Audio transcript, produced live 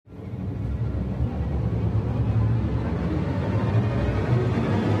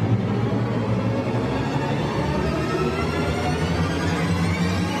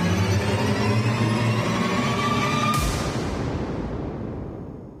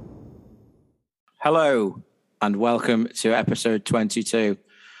Hello, and welcome to episode 22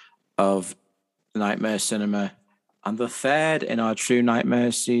 of Nightmare Cinema, and the third in our True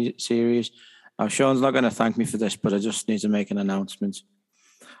Nightmare series. Now, Sean's not going to thank me for this, but I just need to make an announcement.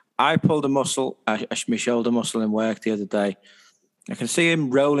 I pulled a muscle, my shoulder muscle in work the other day. I can see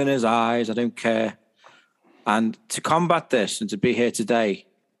him rolling his eyes. I don't care. And to combat this and to be here today,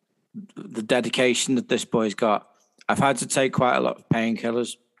 the dedication that this boy's got, I've had to take quite a lot of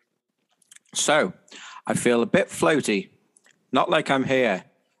painkillers. So I feel a bit floaty, not like I'm here.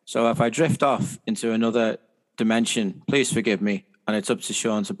 So if I drift off into another dimension, please forgive me. And it's up to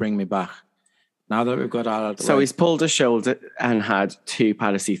Sean to bring me back. Now that we've got out of the way. So he's pulled a shoulder and had 2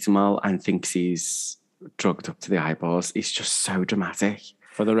 paracetamol and thinks he's drugged up to the eyeballs. It's just so dramatic.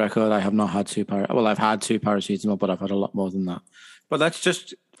 For the record, I have not had I've had 2 paracetamol, but I've had a lot more than that. But let's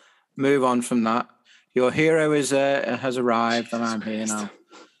just move on from that. Your hero has arrived, and I'm here now.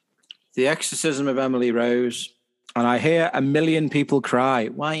 The Exorcism of Emily Rose. And I hear a million people cry,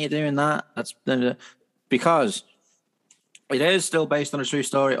 why are you doing that? That's because it is still based on a true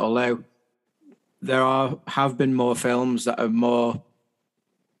story, although there have been more films that are more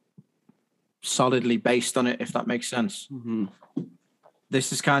solidly based on it, if that makes sense. Mm-hmm.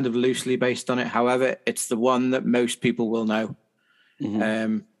 This is kind of loosely based on it. However, it's the one that most people will know.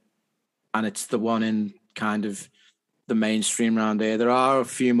 Mm-hmm. And it's the one in kind of the mainstream around here. There are a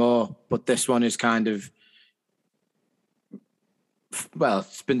few more, but this one is kind of, well,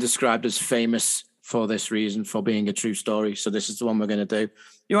 it's been described as famous for this reason, for being a true story. So this is the one we're going to do.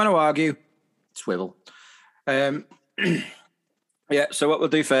 You want to argue? Swivel. Yeah, so what we'll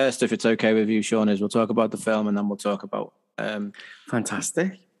do first, if it's okay with you, Sean, is we'll talk about the film and then we'll talk about...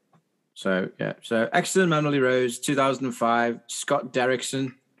 Fantastic. So Exorcism of Emily Rose, 2005, Scott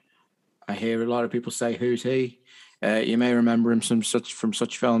Derrickson. I hear a lot of people say, who's he? You may remember him from such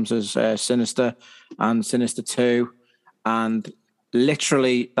films as Sinister and Sinister 2. And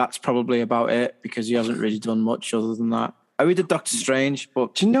literally, that's probably about it, because he hasn't really done much other than that. Oh, he did Doctor Strange,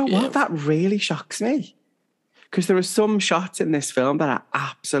 but... Do you know what? That really shocks me. Because there are some shots in this film that are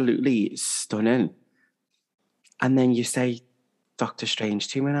absolutely stunning. And then you say Doctor Strange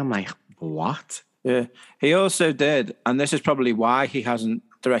to me, and I'm like, what? Yeah. He also did, and this is probably why he hasn't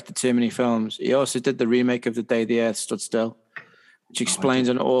directed too many films, he also did the remake of The Day the Earth Stood Still, which explains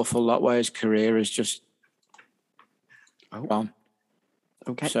an awful lot why his career is just gone.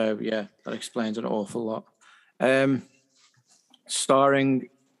 Okay. So, yeah, that explains an awful lot. Starring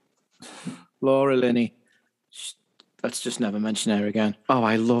Laura Linney. Let's just never mention her again. Oh,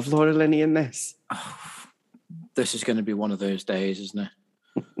 I love Laura Linney in this. This is going to be one of those days, isn't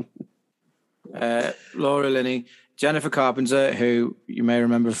it? Laura Linney, Jennifer Carpenter, who you may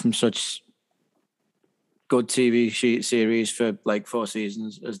remember from such good TV series for like 4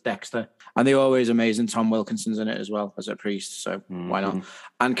 seasons as Dexter. And the always amazing Tom Wilkinson's in it as well as a priest, so why not?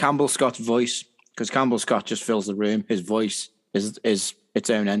 And Campbell Scott's voice, because Campbell Scott just fills the room. His voice is its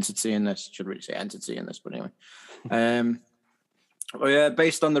own entity in this. Should really say entity in this, but anyway. Well, yeah,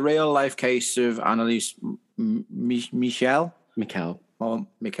 based on the real life case of Annalise Michel in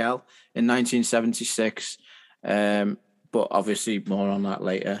 1976. But obviously more on that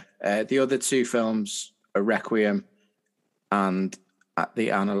later. The other 2 films are Requiem and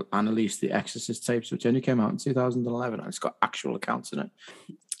the Annalise the Exorcist tapes, which only came out in 2011, and it's got actual accounts in it.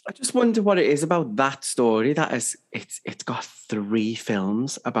 I just wonder what it is about that story that is it's got 3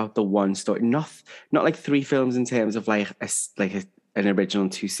 films about the one story. Not like 3 films in terms of like an original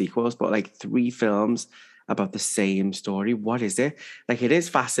and 2 sequels, but like 3 films about the same story. What is it? Like, it is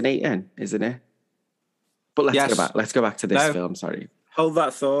fascinating, isn't it? But let's go back to this film. Sorry. Hold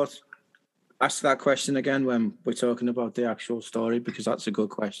that thought. Ask that question again when we're talking about the actual story, because that's a good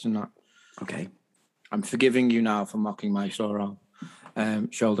question. Okay. I'm forgiving you now for mocking my shoulder. About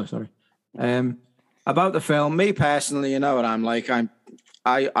the film, me personally, you know what I'm like.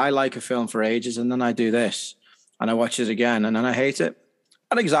 I like a film for ages, and then I do this, and I watch it again, and then I hate it.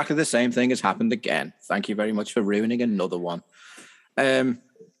 And exactly the same thing has happened again. Thank you very much for ruining another one.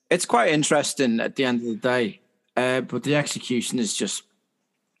 It's quite interesting at the end of the day, but the execution is just...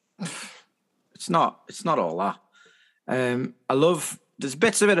 It's not all that. There's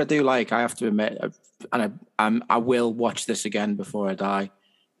bits of it I do like, I have to admit, and I will watch this again before I die,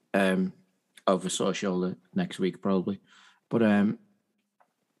 over social next week probably. But I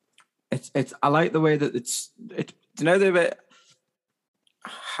like the way that you know, the bit. I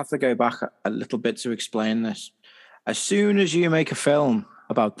have to go back a little bit to explain this. As soon as you make a film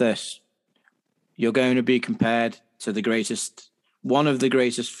about this, you're going to be compared to one of the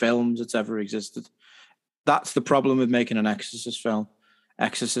greatest films that's ever existed. That's the problem with making an Exorcist film.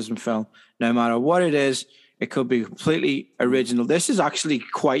 exorcism film. No matter what it is, it could be completely original. This is actually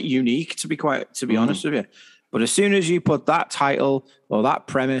quite unique, to be honest with you. But as soon as you put that title or that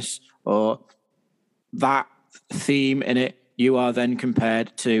premise or that theme in it, you are then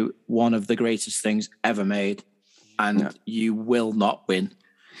compared to one of the greatest things ever made, and you will not win.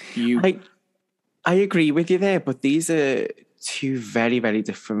 I agree with you there, but these are two very, very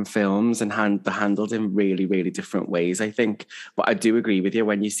different films and they're handled in really, really different ways, I think. But I do agree with you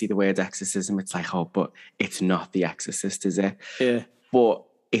when you see the word exorcism, it's like, oh, but it's not The Exorcist, is it? Yeah. But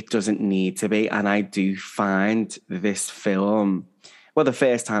it doesn't need to be. And I do find this film, well, the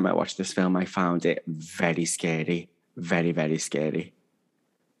first time I watched this film, I found it very scary. Very, very scary.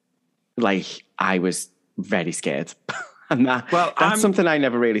 Like, I was very scared. And that's something I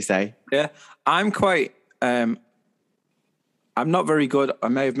never really say. Yeah. I'm quite... I'm not very good. I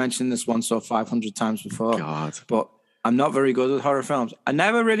may have mentioned this once or 500 times before. God. But I'm not very good with horror films. I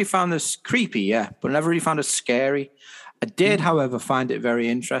never really found this creepy, but I never really found it scary. I did, however, find it very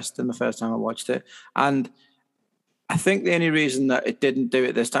interesting the first time I watched it. And I think the only reason that it didn't do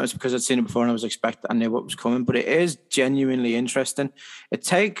it this time is because I'd seen it before and I knew what was coming. But it is genuinely interesting. It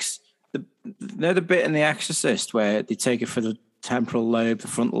takes the bit in The Exorcist where they take it for the temporal lobe, the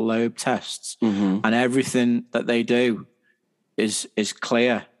frontal lobe tests, and everything that they do is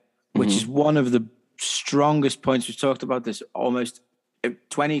clear, which is one of the strongest points. We've talked about this almost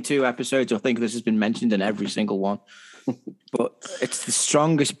 22 episodes. I think this has been mentioned in every single one. But it's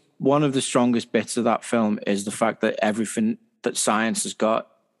one of the strongest bits of that film is the fact that everything that science has got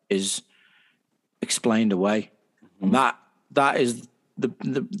is explained away. That is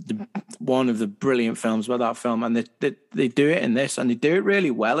the one of the brilliant films about that film, and they do it in this, and they do it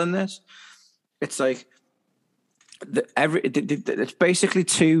really well in this. It's like it's basically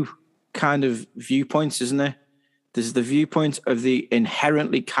two kind of viewpoints, isn't it? There's the viewpoint of the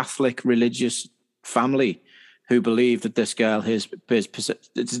inherently Catholic religious family who believe that this girl is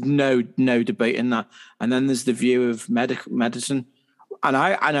there's no debate in that, and then there's the view of medicine, and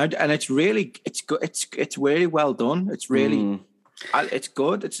it's really it's really well done. It's really it's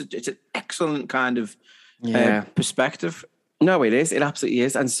good. It's an excellent kind of perspective. No, it is. It absolutely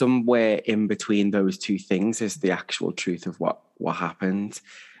is. And somewhere in between those two things is the actual truth of what happened.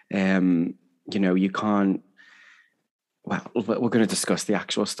 You can't. Well, we're going to discuss the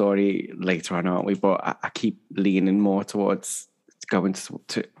actual story later on, aren't we? But I keep leaning more towards going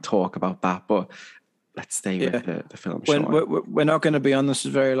to talk about that. But let's stay with the film. We're not going to be on this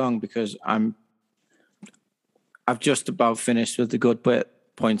very long because I've just about finished with the good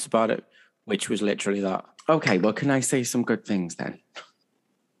points about it, which was literally that. Okay, well, can I say some good things then?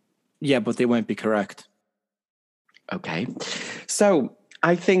 Yeah, but they won't be correct. Okay. So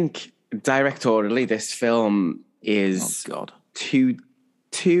I think directorially, this film is two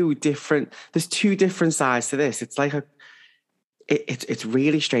different. There's two different sides to this. It's like it's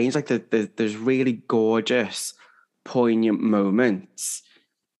really strange. Like there's really gorgeous, poignant moments,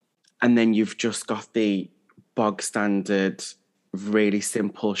 and then you've just got the bog standard, really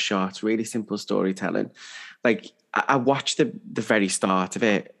simple shots, really simple storytelling. Like I watched the very start of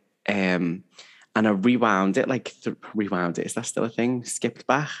it, and I rewound it. Rewound it. Is that still a thing? Skipped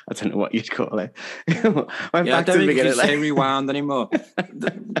back? I don't know what you'd call it. I don't think you say rewound anymore.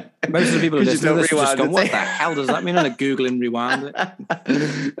 Most of the people who listen to this just go, what the hell does that mean? And Googling rewound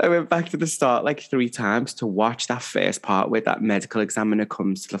it. I went back to the start 3 times to watch that first part where that medical examiner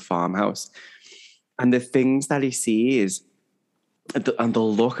comes to the farmhouse. And the things that he sees and the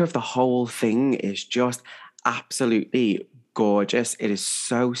look of the whole thing is just absolutely gorgeous. It is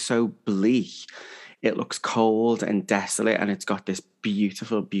so, so bleak. It looks cold and desolate, and it's got this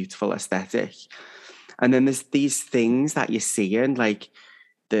beautiful, beautiful aesthetic. And then there's these things that you're seeing, like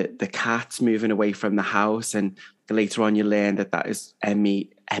the cats moving away from the house, and later on you learn that is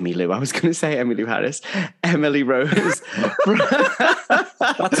Emily Rose. Emily Rose.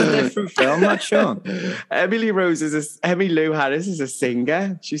 That's a different film, not Sean. Emily Lou Harris is a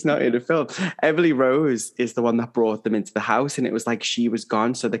singer. She's not in the film. Emily Rose is the one that brought them into the house, and it was like she was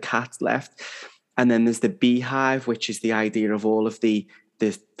gone, so the cats left. And then there's the beehive, which is the idea of all of the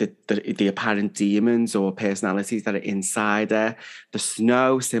apparent demons or personalities that are inside there. The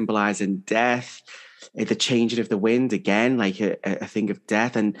snow symbolizing death. The changing of the wind, again, like a thing of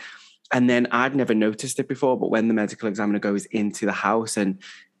death. And then I'd never noticed it before, but when the medical examiner goes into the house and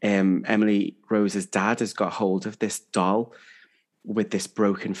Emily Rose's dad has got hold of this doll with this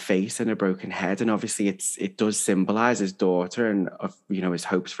broken face and a broken head, and obviously it does symbolize his daughter and his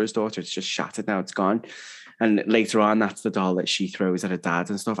hopes for his daughter. It's just shattered now, it's gone. And later on, that's the doll that she throws at her dad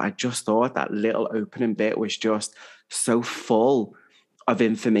and stuff. I just thought that little opening bit was just so full of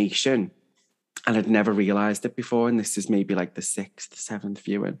information, and I'd never realised it before. And this is maybe like the 6th, 7th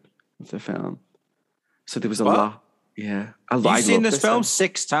viewing of the film. So there was a lot. Yeah. You've seen this film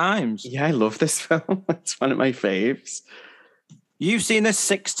 6 times? Yeah, I love this film. It's one of my faves. You've seen this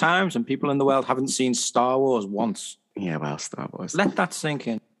 6 times, and people in the world haven't seen Star Wars once. Yeah, well, Star Wars. Let that sink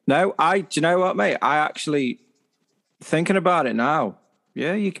in. No, do you know what, mate? I actually, thinking about it now,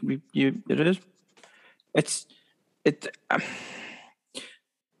 yeah, it is.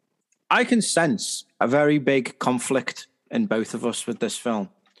 I can sense a very big conflict in both of us with this film.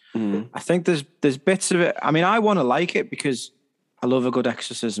 Mm. I think there's bits of it. I mean, I want to like it because I love a good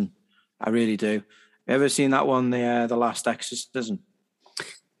exorcism. I really do. Ever seen that one, the Last Exorcism?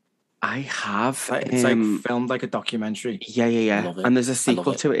 I have. It's like filmed like a documentary. Yeah. And there's a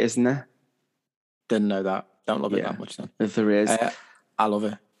sequel to it, isn't there? Didn't know that. Don't love it that much then. If there is. I love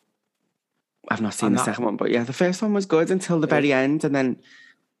it. I've not seen the second one, but yeah, the first one was good until the very end. And then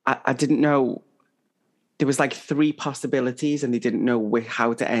I didn't know. There was like 3 possibilities and they didn't know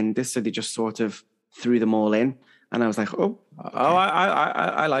how to end this. So they just sort of threw them all in. And I was like, oh. Okay. Oh,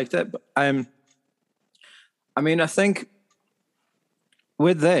 I liked it. But, I mean, I think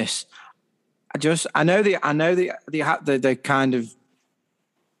with this, I know they kind of,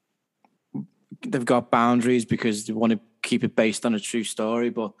 they've got boundaries because they want to keep it based on a true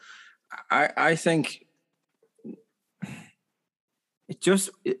story. But I think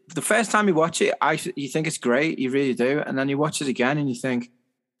the first time you watch it, you think it's great, you really do, and then you watch it again and you think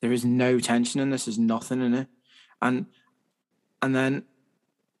there is no tension in this, there's nothing in it, and then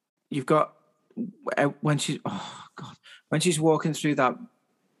you've got when she's walking through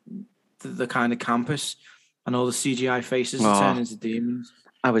the kind of campus and all the CGI faces turn into demons.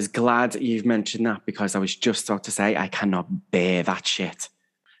 I was glad you've mentioned that because I was just about to say I cannot bear that shit.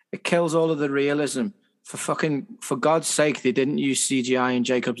 It kills all of the realism. For God's sake, they didn't use CGI in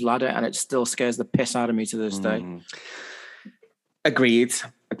Jacob's Ladder, and it still scares the piss out of me to this day. Agreed.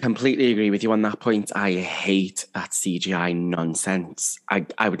 I completely agree with you on that point. I hate that CGI nonsense.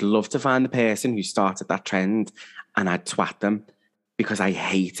 I would love to find the person who started that trend and I'd twat them because I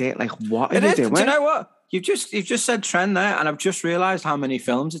hate it. Like, what are you doing? Do you know what? You've just said trend there, and I've just realised how many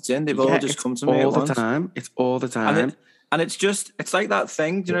films it's in. They've all just come to me all the time. It's all the time. And it's like that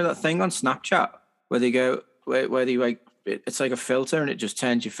thing. Do you know that thing on Snapchat where they go, where they like, it's like a filter and it just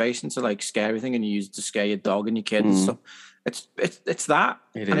turns your face into like scary thing, and you use it to scare your dog and your kid and stuff. It's that,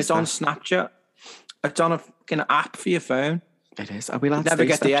 it's on Snapchat. It's on a fucking app for your phone. It is. Are we allowed to never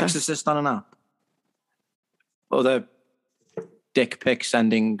get Snapchat? The Exorcist on an app. Or the dick pic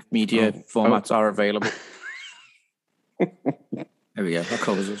sending media formats are available. There we go. That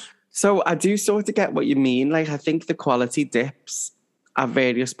covers us. So I do sort of get what you mean. Like, I think the quality dips at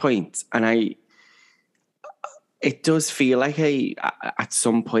various points, and it does feel like at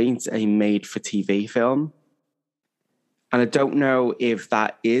some point a made-for-TV film. And I don't know if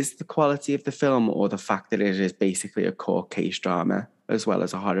that is the quality of the film or the fact that it is basically a court case drama as well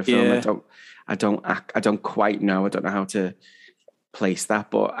as a horror film. Yeah. I don't quite know. I don't know how to place that,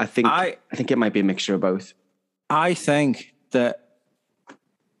 but I think it might be a mixture of both. I think that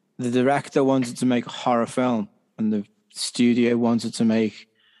the director wanted to make a horror film and the studio wanted to make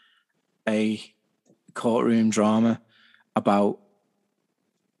a courtroom drama about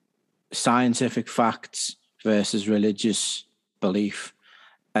scientific facts versus religious belief.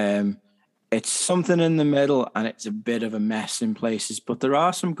 It's something in the middle and it's a bit of a mess in places, but there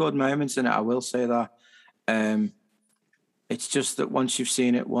are some good moments in it. I will say that. It's just that once you've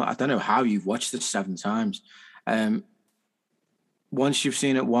seen it, I don't know how you've watched it 7 times. Once you've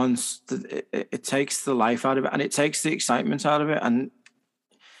seen it once, it takes the life out of it and it takes the excitement out of it, and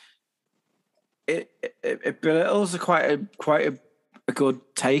it belittles quite a good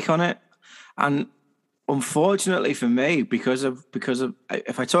take on it. And unfortunately for me, because of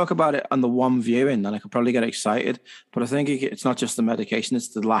if I talk about it on the one viewing, then I could probably get excited. But I think it's not just the medication; it's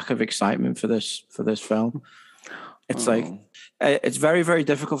the lack of excitement for this film. It's like it's very, very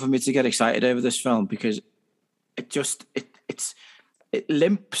difficult for me to get excited over this film because it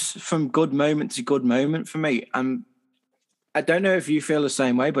limps from good moment to good moment for me. And I don't know if you feel the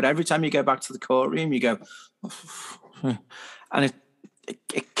same way, but every time you go back to the courtroom, you go, and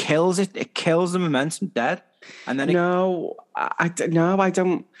it kills it. It kills the momentum dead. And then I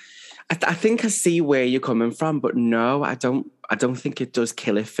don't. I think I see where you're coming from, but no, I don't think it does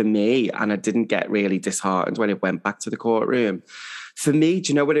kill it for me. And I didn't get really disheartened when it went back to the courtroom. For me,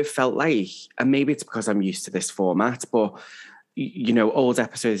 do you know what it felt like? And maybe it's because I'm used to this format, but you know, old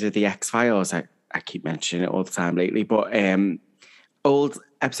episodes of The X-Files, I keep mentioning it all the time lately, but old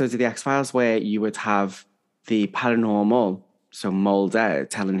episodes of The X-Files where you would have the paranormal So Mulder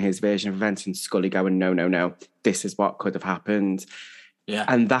telling his version of events and Scully going, no, this is what could have happened. Yeah.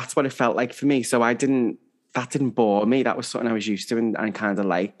 And that's what it felt like for me. So that didn't bore me. That was something I was used to and kind of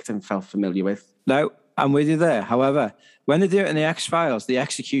liked and felt familiar with. No, I'm with you there. However, when they do it in the X-Files, the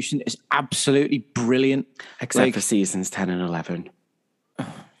execution is absolutely brilliant. Except for seasons 10 and 11.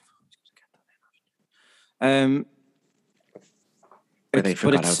 Where they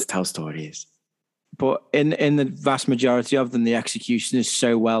forgot how to tell stories. But in the vast majority of them, the execution is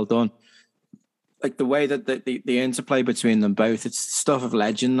so well done. Like the way that the interplay between them both, it's stuff of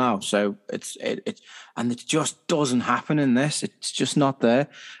legend now. So and it just doesn't happen in this. It's just not there.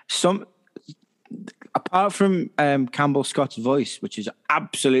 Apart from Campbell Scott's voice, which is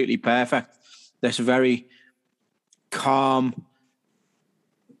absolutely perfect. This very calm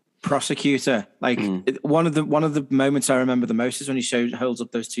prosecutor. Like one of the moments I remember the most is when he holds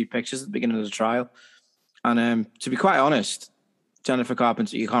up those two pictures at the beginning of the trial. And to be quite honest, Jennifer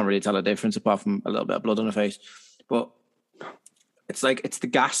Carpenter, you can't really tell a difference apart from a little bit of blood on her face. But it's like, it's the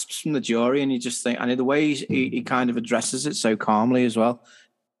gasps from the jury, and you just think, and the way he kind of addresses it so calmly as well.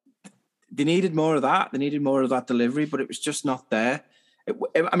 They needed more of that. They needed more of that delivery, but it was just not there.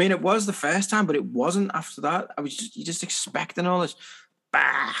 It was the first time, but it wasn't after that. You're just expecting all this.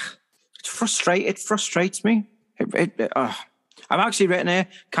 Bah! It frustrates me. I've actually written here,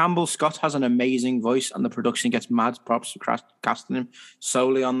 Campbell Scott has an amazing voice and the production gets mad props for casting him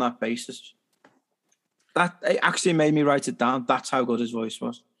solely on that basis. That it actually made me write it down. That's how good his voice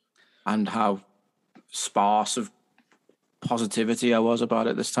was and how sparse of positivity I was about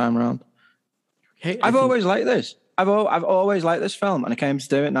it this time around. Okay, I've always liked this. I've always liked this film, and I came to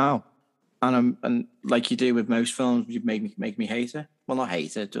do it now. And like you do with most films, you make me hate it. Well, not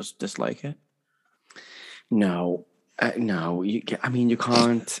hate it, just dislike it. No. You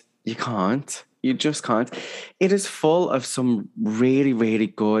can't. You can't. You just can't. It is full of some really, really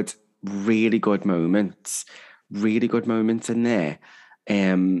good moments. Really good moments in there.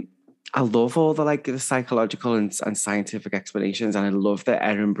 I love all the psychological and scientific explanations, and I love that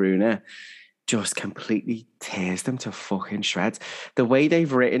Erin Brunner just completely tears them to fucking shreds. The way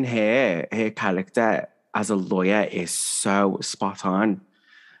they've written her character as a lawyer is so spot on,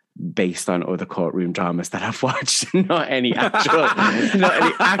 based on other courtroom dramas that I've watched, not any actual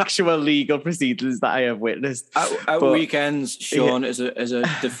legal proceedings that I have witnessed. At weekends, Sean is a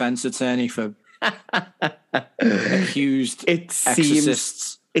defense attorney for accused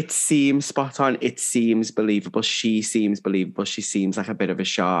exorcists. It seems spot on. It seems believable. She seems believable. She seems like a bit of a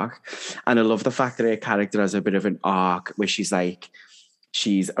shark. And I love the fact that her character has a bit of an arc where she's a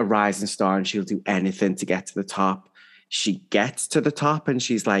rising star and she'll do anything to get to the top. She gets to the top and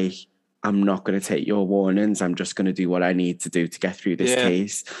she's like, I'm not going to take your warnings. I'm just going to do what I need to do to get through this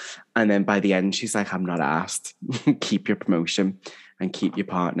case. And then by the end, she's like, I'm not asked. Keep your promotion and keep your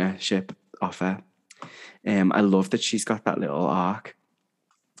partnership offer. I love that she's got that little arc.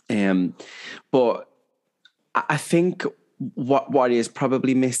 But I think what is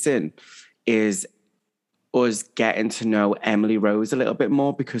probably missing is us getting to know Emily Rose a little bit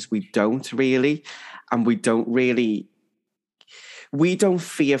more, because we don't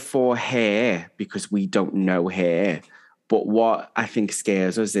fear for her because we don't know her. But what I think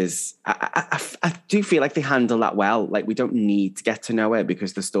scares us is I do feel like they handle that well. Like, we don't need to get to know her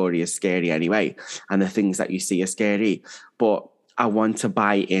because the story is scary anyway, and the things that you see are scary. But I want to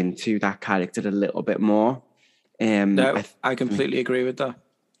buy into that character a little bit more. I completely agree with that.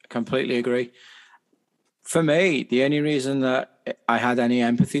 I completely agree. For me, the only reason that I had any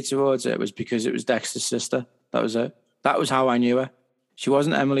empathy towards it was because it was Dexter's sister. That was it. That was how I knew her. She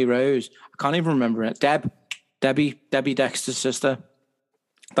wasn't Emily Rose. I can't even remember it. Debbie Dexter's sister.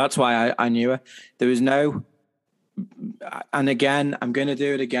 That's why I knew her. There was no... And again, I'm going to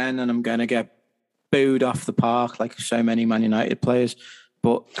do it again, and I'm going to get booed off the park like so many Man United players.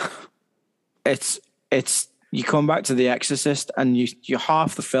 But it's you come back to The Exorcist and you're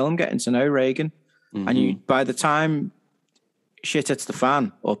half the film getting to know Regan. Mm-hmm. And by the time shit hits the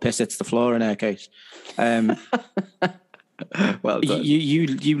fan, or piss hits the floor in her case, well done.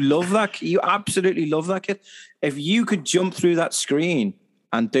 You love that. You absolutely love that kid. If you could jump through that screen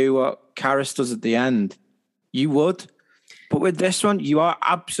and do what Karras does at the end, you would. But with this one, you are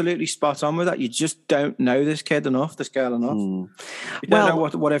absolutely spot on with that. You just don't know this girl enough. You don't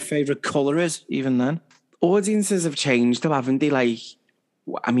know what her favourite colour is, even then. Audiences have changed though, haven't they?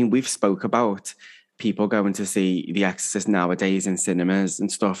 We've spoke about people going to see The Exorcist nowadays in cinemas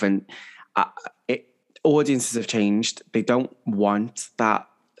and stuff, and audiences have changed. They don't want that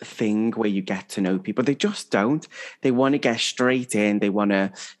thing where you get to know people. They just don't. They want to get straight in. They want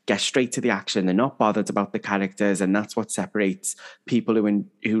to get straight to the action. They're not bothered about the characters, and that's what separates people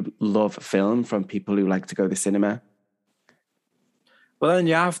who love film from people who like to go to the cinema. Well, then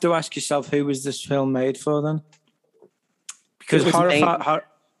you have to ask yourself, who was this film made for then? Because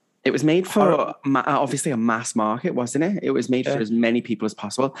it was made for obviously a mass market, wasn't it? It was made for as many people as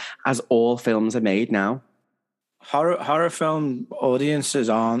possible, as all films are made now. Horror film audiences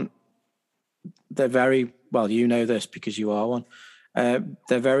they're very, well, you know this because you are one.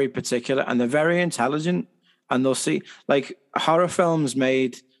 They're very particular and they're very intelligent, and they'll see, like, horror films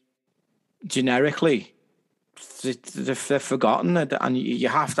made generically, they're forgotten, and you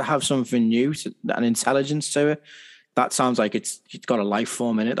have to have something new, an intelligence to it. That sounds like it's got a life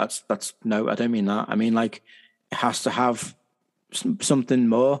form in it. That's no, I don't mean that. I mean, like, it has to have something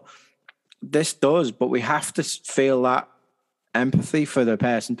more. This does, but we have to feel that empathy for the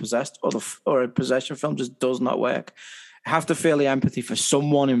person possessed, or a possession film just does not work. I have to feel the empathy for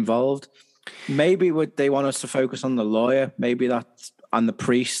someone involved. Maybe they want us to focus on the lawyer, maybe that's on the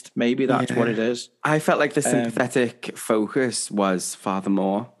priest, maybe that's what it is. I felt like the sympathetic focus was Father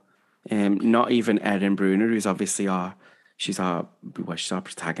Moore. Not even Erin Brunner, who's obviously she's our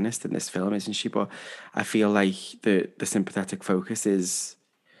protagonist in this film, isn't she? But I feel like the sympathetic focus is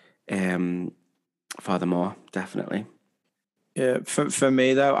Father Moore, definitely. Yeah, for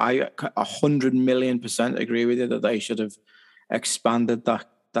me though, I 100,000,000% agree with you that they should have expanded that.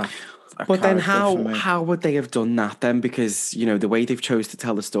 But then how would they have done that then? Because, you know, the way they've chose to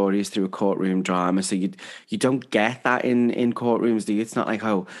tell the story is through a courtroom drama, so you don't get that in courtrooms, do you? It's not like,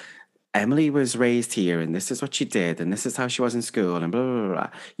 oh, Emily was raised here and this is what she did and this is how she was in school and blah, blah, blah.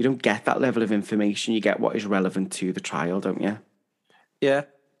 You don't get that level of information. You get what is relevant to the trial, don't you? Yeah.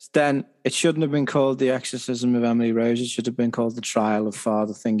 Then it shouldn't have been called The Exorcism of Emily Rose. It should have been called The Trial of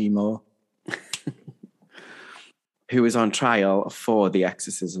Father Thingy Moore. Who is on trial for The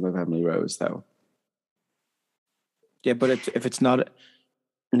Exorcism of Emily Rose, though. Yeah, but if it's not...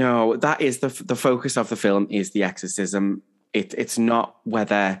 No, that is the focus of the film is the exorcism. It's not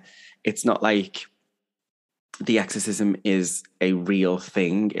whether... It's not like the exorcism is a real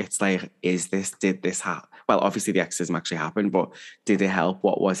thing. It's like, did this happen? Well, obviously the exorcism actually happened, but did it help?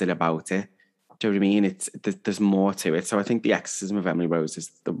 What was it about it? Do you know what I mean? There's more to it. So I think The Exorcism of Emily Rose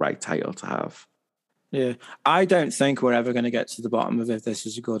is the right title to have. Yeah. I don't think we're ever going to get to the bottom of if this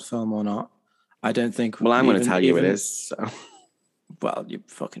is a good film or not. I don't think... Well, I'm going to tell you it is. So. Well, you're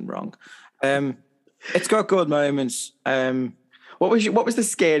fucking wrong. It's got good moments. What was the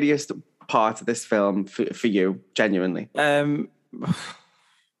scariest part of this film for you, genuinely?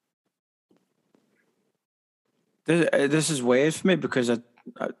 This is weird for me because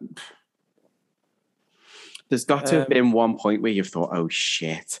there's got to have been one point where you've thought, oh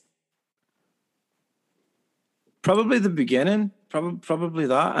shit. Probably the beginning, probably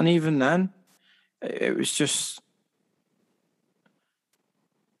that, and even then, it was just...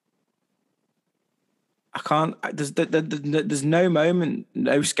 I can't. There's no moment,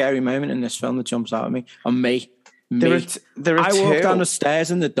 no scary moment in this film that jumps out at me. On me. There are I two. walk down the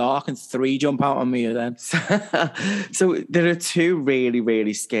stairs in the dark and 3 jump out on me then. So there are 2 really,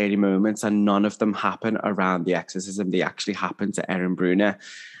 really scary moments, and none of them happen around the exorcism. They actually happen to Erin Brunner.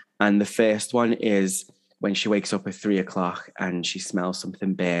 And the first one is when she wakes up at 3:00 and she smells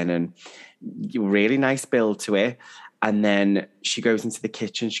something burning. Really nice build to it. And then she goes into the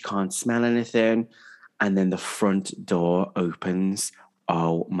kitchen. She can't smell anything. And then the front door opens.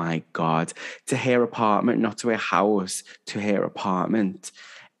 Oh my God. To her apartment, not to her house, to her apartment.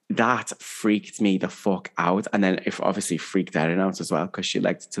 That freaked me the fuck out. And then it obviously freaked Erin out as well because she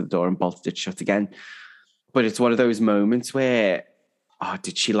legged it to the door and bolted it shut again. But it's one of those moments where, oh,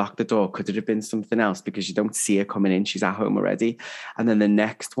 did she lock the door? Could it have been something else? Because you don't see her coming in. She's at home already. And then the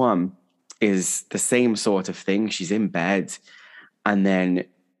next one is the same sort of thing. She's in bed. And then,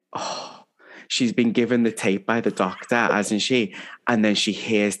 she's been given the tape by the doctor, hasn't she? And then she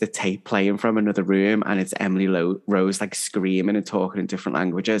hears the tape playing from another room and it's Emily Rose like screaming and talking in different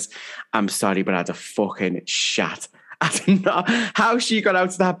languages. I'm sorry, but I had a fucking shat. I don't know how she got out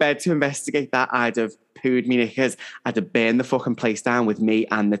of that bed to investigate that. I'd have pooed me knickers. I'd have burned the fucking place down with me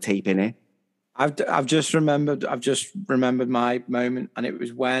and the tape in it. I've just remembered my moment, and it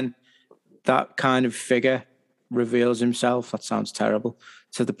was when that kind of figure reveals himself. That sounds terrible.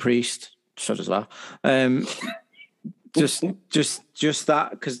 To the priest. So does that. Just that,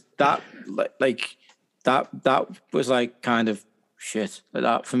 because that that was like kind of shit like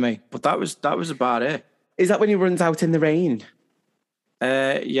that for me. But that was about it. Is that when he runs out in the rain?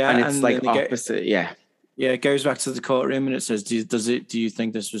 Yeah, and it's like opposite. Yeah. Yeah, it goes back to the courtroom and it says, do you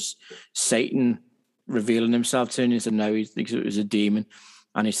think this was Satan revealing himself to him? And he said, no, he thinks it was a demon.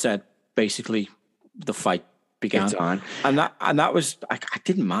 And he said, basically, the fight began. It's on. And that was, I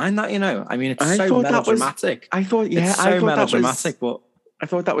didn't mind that, you know. I mean, it's I so thought that was- melodramatic. I thought, yeah, it's so I thought melodramatic, but I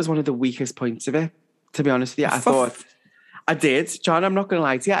thought that was one of the weakest points of it, to be honest with you. I did, John, I'm not going to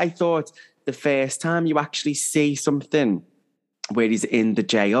lie to you. I thought the first time you actually see something where he's in the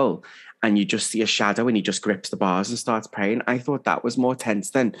jail and you just see a shadow and he just grips the bars and starts praying, I thought that was more tense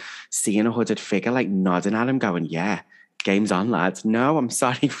than seeing a hooded figure like nodding at him going, yeah, game's on, lads. No, I'm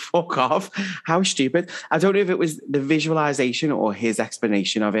sorry, fuck off. How stupid. I don't know if it was the visualization or his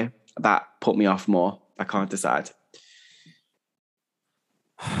explanation of it that put me off more. I can't decide.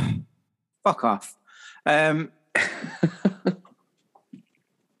 fuck off. We're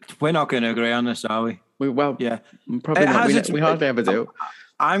not going to agree on this, are we? Yeah, probably not. We hardly ever do.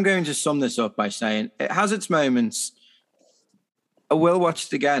 I'm going to sum this up by saying it has its moments. I will watch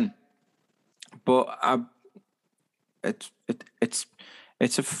it again, but it's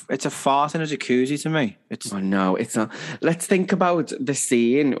a fart in a jacuzzi to me. Oh no, it's not. Let's think about the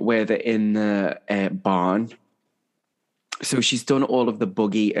scene where they're in the barn. So she's done all of the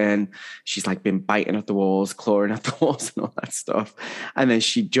boogie and she's like been biting at the walls, clawing at the walls and all that stuff. And then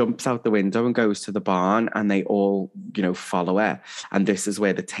she jumps out the window and goes to the barn and they all, you know, follow her. And this is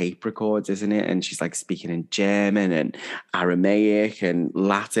where the tape records, isn't it? And she's like speaking in German and Aramaic and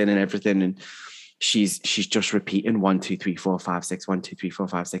Latin and everything. And she's just repeating 1, 2, 3, 4, 5, 6, 1, 2, 3, 4,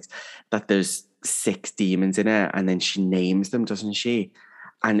 5, 6, that there's 6 demons in her. And then she names them, doesn't she?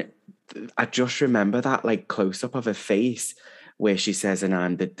 And I just remember that like close up of her face where she says, and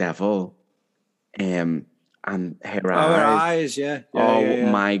I'm the devil. And her eyes, yeah.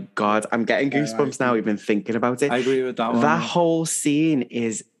 My God. I'm getting goosebumps now even thinking about it. I agree with that one. That whole scene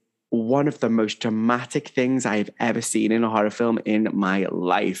is one of the most dramatic things I've ever seen in a horror film in my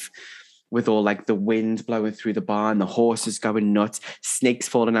life. With all like the wind blowing through the barn, the horses going nuts, snakes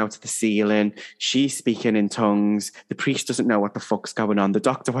falling out of the ceiling, she's speaking in tongues, the priest doesn't know what the fuck's going on, the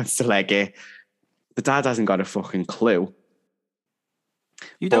doctor wants to leg it, the dad hasn't got a fucking clue.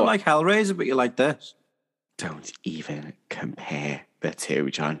 You don't like Hellraiser, but you like this. Don't even compare the two,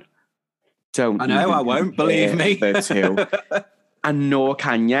 John. I know, I won't, believe me. The two. And nor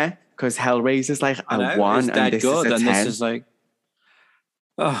can you, because Hellraiser's like a 1 and this is a 10. This is like...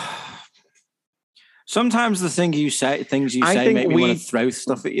 Oh... Sometimes the things you say make me want to throw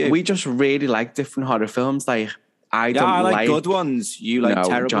stuff at you. We just really like different horror films. Like I like good ones. You like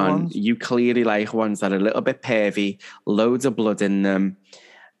terrible John, ones. You clearly like ones that are a little bit pervy, loads of blood in them,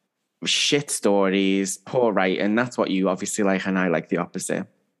 shit stories, poor writing. That's what you obviously like, and I like the opposite.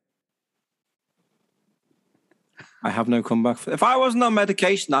 I have no comeback. If I wasn't on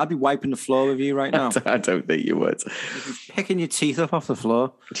medication, I'd be wiping the floor with you right now. I don't think you would. You'd be picking your teeth up off the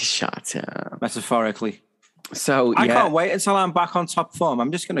floor. Shut up. Metaphorically. So I can't wait until I'm back on top form.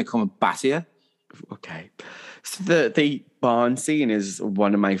 I'm just going to come and batter you. Okay. So the barn scene is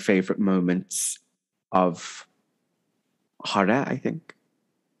one of my favorite moments of horror, I think.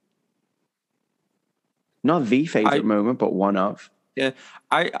 Not the favorite moment, but one of. Yeah,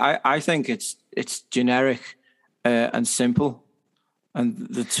 I think it's generic and simple, and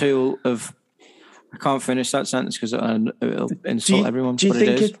the tool of... I can't finish that sentence because it'll insult everyone. Do you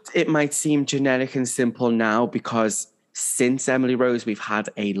think it might seem generic and simple now because since Emily Rose, we've had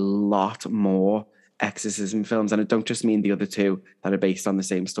a lot more exorcism films, and I don't just mean the other two that are based on the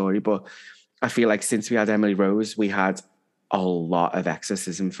same story, but I feel like since we had Emily Rose, we had a lot of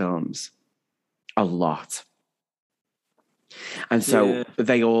exorcism films. A lot. And so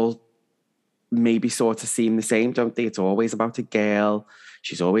they all maybe sort of seem the same, don't they? It's always about a girl.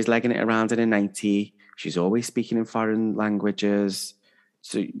 She's always legging it around in a 90. She's always speaking in foreign languages.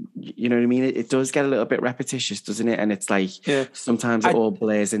 So, you know what I mean? It does get a little bit repetitious, doesn't it? And it's like sometimes it all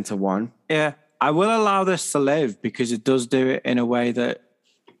blurs into one. Yeah. I will allow this to live because it does do it in a way that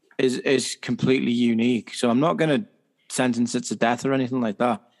is completely unique. So I'm not going to sentence it to death or anything like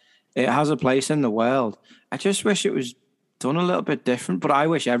that. It has a place in the world. I just wish it was done a little bit different, but I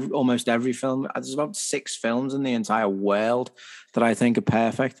wish almost every film... There's about 6 films in the entire world that I think are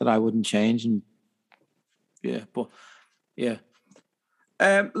perfect that I wouldn't change. And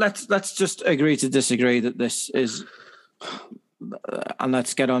let's just agree to disagree that this is... And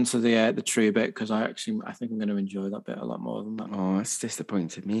let's get on to the true bit because I think I'm going to enjoy that bit a lot more than that. Oh, it's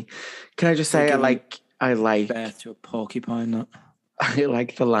disappointed me. Can I just say I like birth to a porcupine. That I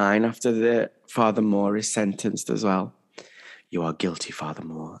like the line after the Father Moore is sentenced as well. You are guilty, Father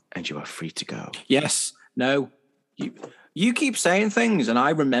Moore, and you are free to go. Yes. No. You keep saying things, and I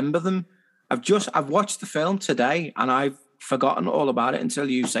remember them. I've watched the film today and I've forgotten all about it until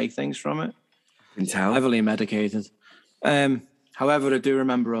you say things from it. I can tell. Heavily medicated. However, I do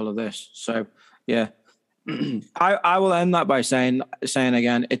remember all of this. So yeah. I will end that by saying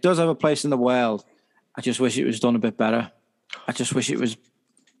again, it does have a place in the world. I just wish it was done a bit better. I just wish it was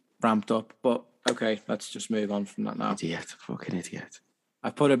ramped up. But okay, let's just move on from that now. Idiot. Fucking idiot. I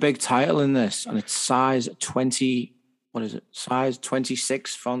put a big title in this and it's size 20. What is it? Size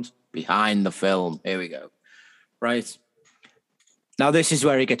 26 font behind the film. Here we go. Right. Now this is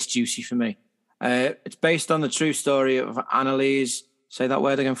where it gets juicy for me. It's based on the true story of Anneliese. Say that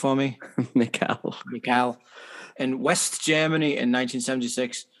word again for me. Michel. In West Germany in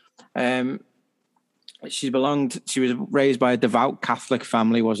 1976. She was raised by a devout Catholic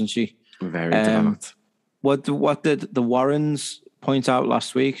family, wasn't she? Very devout. What did the Warrens point out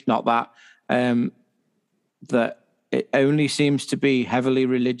last week? Not that. That it only seems to be heavily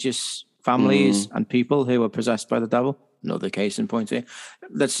religious families and people who are possessed by the devil. Another case in point here.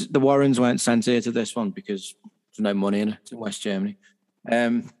 The Warrens weren't sent here to this one because there's no money in it. It's in West Germany.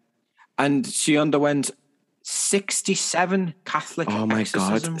 And she underwent 67 Catholic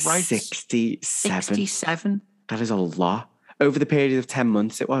exorcism rites. 67. 67? That is a lot. Over the period of 10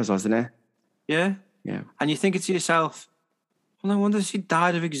 months it was, wasn't it? Yeah. Yeah. And you're thinking to yourself, well, no wonder she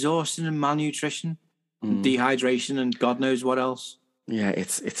died of exhaustion and malnutrition, and dehydration and God knows what else. Yeah,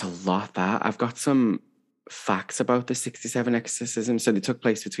 it's a lot, that. I've got some facts about the 67 exorcisms. So they took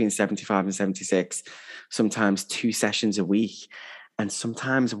place between 75 and 76, sometimes 2 sessions a week. And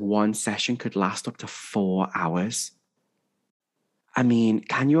sometimes one session could last up to 4 hours. I mean,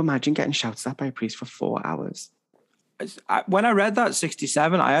 can you imagine getting shouted at by a priest for 4 hours? When I read that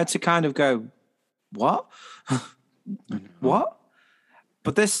 67, I had to kind of go, what? What?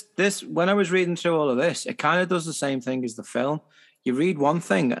 But this, when I was reading through all of this, it kind of does the same thing as the film. You read one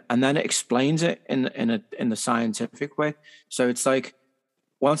thing and then it explains it in the scientific way. So it's like,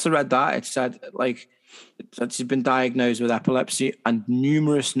 once I read that, it said like that she's been diagnosed with epilepsy and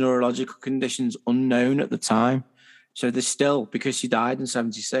numerous neurological conditions unknown at the time. So there's still, because she died in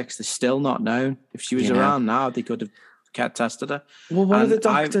 76, they're still not known. If she was around now, they could have tested her. Well, one of the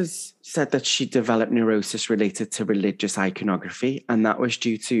doctors said that she developed neurosis related to religious iconography, and that was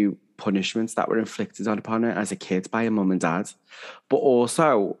due to punishments that were inflicted upon her as a kid by her mum and dad, but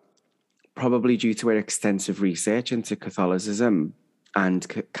also probably due to her extensive research into Catholicism and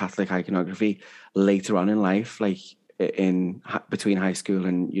Catholic iconography later on in life, like between high school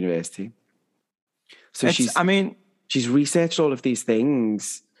and university. So she's researched all of these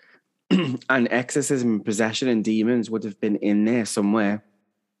things, and exorcism, possession, and demons would have been in there somewhere.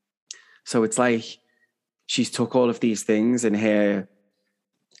 So it's like she's took all of these things, and here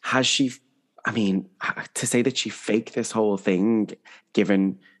has she. I mean, to say that she faked this whole thing,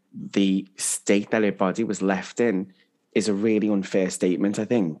 given the state that her body was left in, is a really unfair statement. I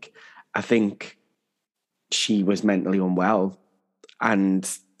think she was mentally unwell, and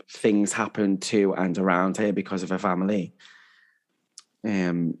things happened to and around her because of her family.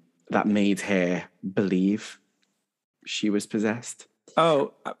 That made her believe she was possessed.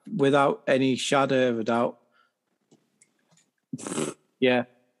 Oh, without any shadow of a doubt. Yeah.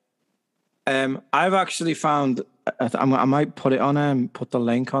 I've actually found. I might put it on. Put the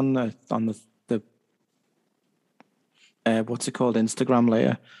link on the what's it called, Instagram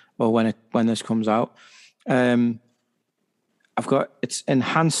later, or when this comes out. I've got it's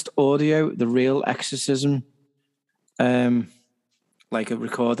enhanced audio, the real exorcism. Like a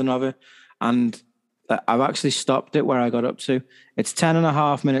recording of it, and I've actually stopped it where I got up to. It's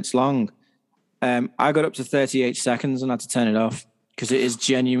 10.5 minutes long. I got up to 38 seconds and had to turn it off because it is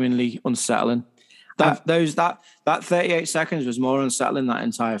genuinely unsettling. That 38 seconds was more unsettling than that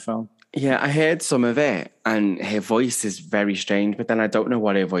entire film. Yeah, I heard some of it, and her voice is very strange, but then I don't know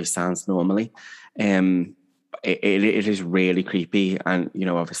what her voice sounds normally. It is really creepy, and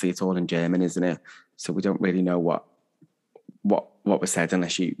obviously it's all in German, isn't it? So we don't really know what was said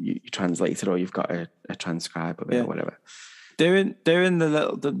unless you translate it, or you've got a transcribe of it or whatever. Doing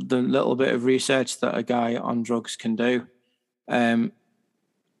the little bit of research that a guy on drugs can do,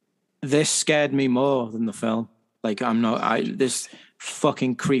 this scared me more than the film. Like this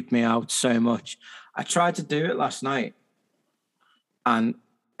fucking creeped me out so much. I tried to do it last night, and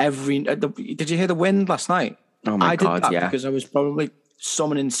did you hear the wind last night? Oh my God! I did that yeah, because I was probably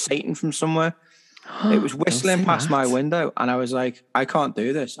summoning Satan from somewhere. It was whistling past my window, and I was like, I can't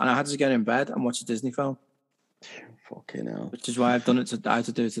do this. And I had to get in bed and watch a Disney film. Fucking hell. Which is why I've done it. I had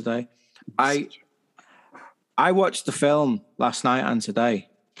to do it today. I watched the film last night and today.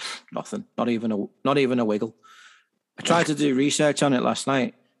 Nothing. Not even a wiggle. I tried to do research on it last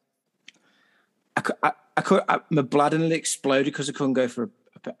night. My bladder nearly exploded because I couldn't go for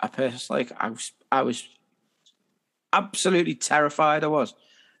a piss. Like I was absolutely terrified. I was.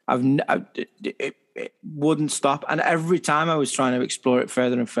 It wouldn't stop, and every time I was trying to explore it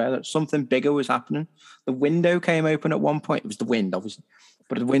further and further, something bigger was happening. The window came open at one point. It was the wind, obviously,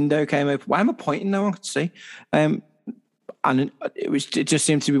 but the window came open. Why am I pointing? No one could see. And it just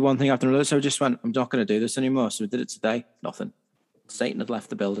seemed to be one thing after another. So I just went, I'm not going to do this anymore. So we did it today. Nothing. Satan had left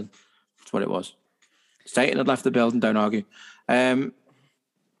the building. That's what it was. Satan had left the building. Don't argue.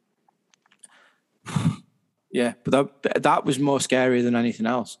 Yeah, but that was more scary than anything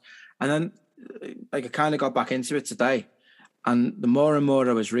else. And then, like, I kind of got back into it today, and the more and more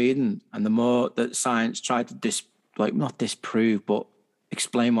I was reading, and the more that science tried to not disprove, but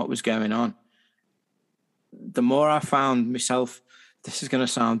explain what was going on, the more I found myself. This is going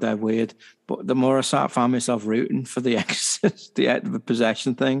to sound dead weird, but the more I found myself rooting for the exorcist, the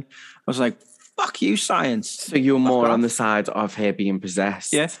possession thing. I was like, fuck you, science. So you're more on the side of her being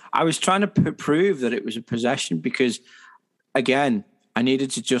possessed? Yeah. I was trying to prove that it was a possession because, again, I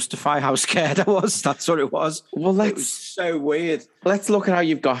needed to justify how scared I was. That's what it was. Well, it was so weird. Let's look at how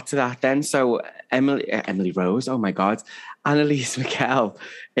you've got to that then. So Emily Rose, oh my God, Annalise Michel,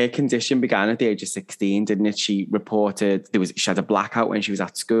 her condition began at the age of 16, didn't it? She reported she had a blackout when she was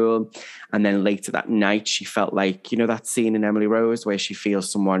at school. And then later that night, she felt like, you know, that scene in Emily Rose where she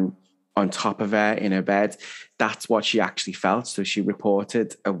feels someone on top of her in her bed. That's what she actually felt. So she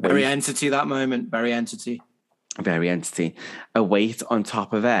reported a weight. Very entity that moment. Very entity. A weight on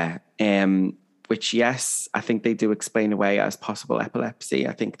top of her, which, yes, I think they do explain away as possible epilepsy.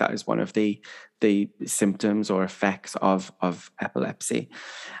 I think that is one of the symptoms or effects of epilepsy.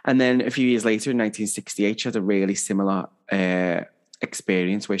 And then a few years later, in 1968, she had a really similar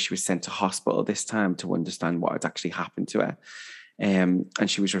experience where she was sent to hospital, this time to understand what had actually happened to her. And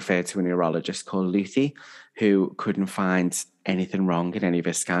she was referred to a neurologist called Luthi, who couldn't find anything wrong in any of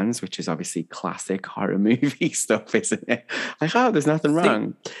her scans, which is obviously classic horror movie stuff, isn't it? Like, oh, there's nothing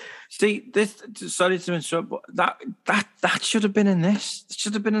wrong. See, this. Sorry to interrupt, but that should have been in this. It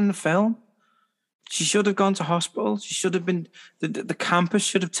should have been in the film. She should have gone to hospital. She should have been. The campus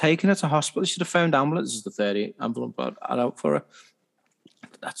should have taken her to hospital. She should have phoned ambulances. The 30 ambulance out for her.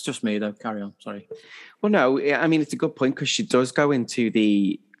 That's just me, though. Carry on. Sorry. Well, no, I mean, it's a good point because she does go into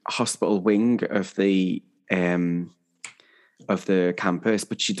the hospital wing of the campus,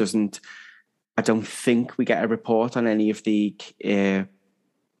 but she doesn't. I don't think we get a report on any of the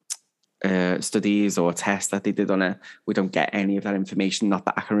studies or tests that they did on her. We don't get any of that information. Not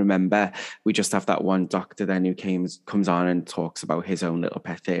that I can remember. We just have that one doctor then who comes on and talks about his own little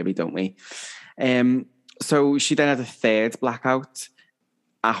pet theory, don't we? So she then had a third blackout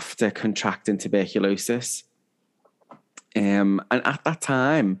after contracting tuberculosis. And at that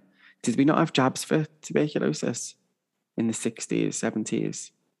time, did we not have jabs for tuberculosis in the 60s,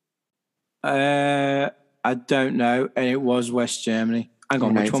 70s? I don't know. And it was West Germany. Hang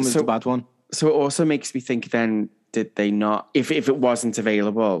on, which one was the bad one? So it also makes me think then, did they not, if it wasn't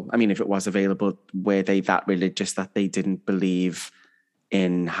available, I mean, if it was available, were they that religious that they didn't believe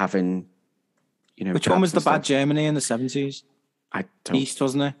in having, you know... Which one was the bad Germany in the 70s? East,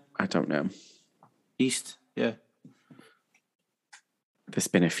 wasn't it? I don't know. East, yeah. There's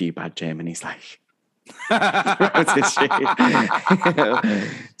been a few bad Germanys, like.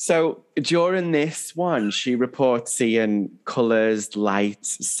 So during this one, she reports seeing colours,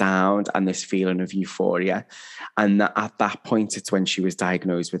 lights, sound, and this feeling of euphoria. And at that point, it's when she was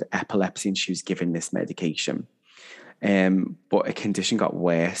diagnosed with epilepsy and she was given this medication. But her condition got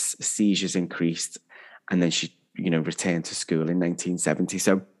worse, seizures increased, and then she returned to school in 1970.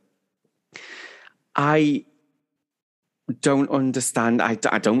 So I don't understand. I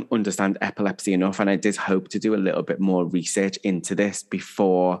don't understand epilepsy enough, and I did hope to do a little bit more research into this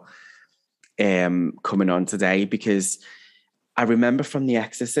before coming on today, because I remember from The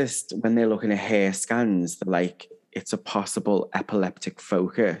Exorcist when they're looking at hair scans, they're like, it's a possible epileptic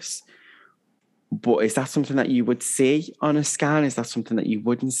focus. But is that something that you would see on a scan? Is that something that you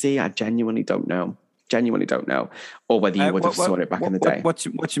wouldn't see? I genuinely don't know. Or whether you would have saw it back in the day. What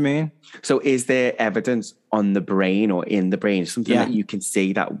you mean? So is there evidence on the brain or in the brain, something that you can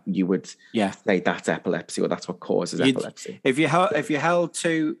see that you would say that's epilepsy or that's what causes epilepsy? If you held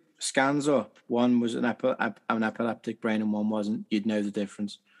two scans up, one was an epileptic brain and one wasn't, you'd know the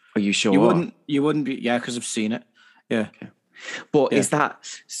difference. Are you sure? You wouldn't be, because I've seen it. Yeah. Okay. But is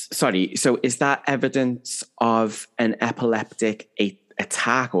that evidence of an epileptic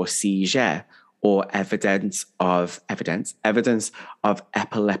attack or seizure, or evidence of epilepsy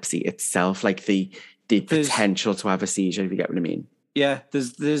itself, like the potential to have a seizure, if you get what I mean? Yeah,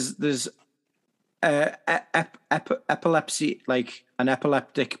 there's epilepsy, like an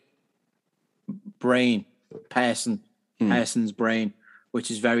epileptic person's brain,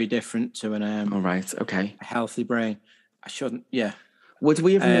 which is very different to All right, okay. a healthy brain. I shouldn't. Yeah. Would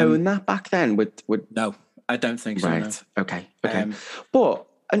we have known that back then? Would No, I don't think so. right? No. Okay. But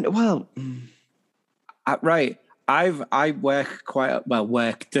Right. I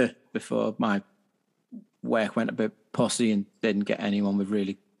worked before my work went a bit pussy and didn't get anyone with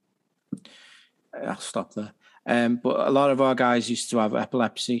really. I'll stop there. But a lot of our guys used to have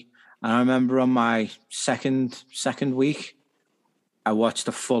epilepsy, and I remember on my second week, I watched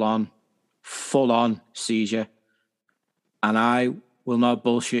a full on seizure, and I will not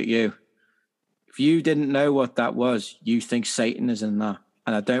bullshit you. If you didn't know what that was, you think Satan is in that,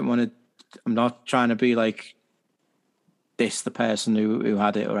 and I don't want to. I'm not trying to be like this the person who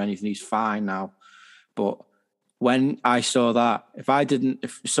had it or anything. He's fine now. But when I saw that,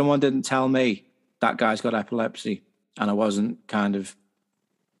 if someone didn't tell me that guy's got epilepsy and I wasn't kind of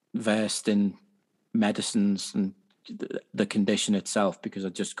versed in medicines and the condition itself, because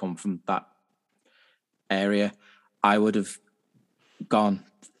I'd just come from that area, I would have gone,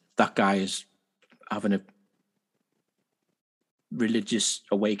 that guy is having a religious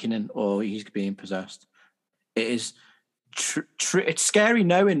awakening or he's being possessed. It is it's scary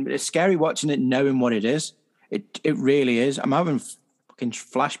it's scary watching it, knowing what it is. It really is. I'm having fucking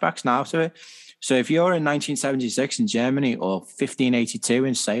flashbacks now to it. So if you're in 1976 in Germany or 1582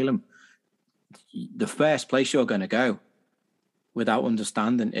 in Salem, the first place you're going to go without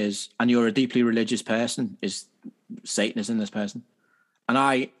understanding is, and you're a deeply religious person, is Satan is in this person. And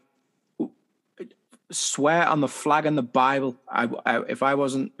I swear on the flag and the Bible, if I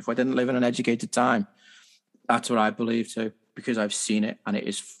didn't live in an educated time, that's what I believe too, because I've seen it and it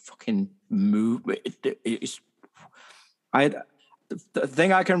is fucking the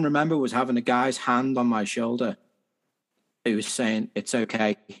thing I can remember was having a guy's hand on my shoulder. He was saying, it's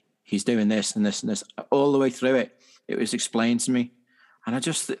okay. He's doing this and this and this. All the way through it, it was explained to me. And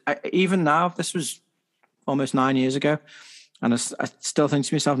even now, this was almost 9 years ago, and I still think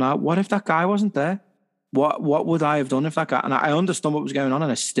to myself now, what if that guy wasn't there? What would I have done if that guy... And I understood what was going on,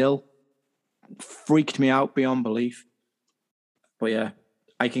 and it still freaked me out beyond belief. But yeah,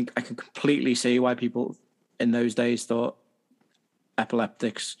 I can completely see why people in those days thought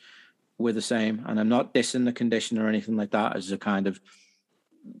epileptics were the same. And I'm not dissing the condition or anything like that as a kind of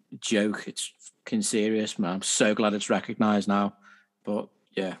joke. It's fucking serious, man. I'm so glad it's recognized now. But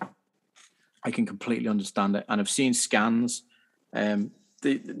yeah, I can completely understand it. And I've seen scans.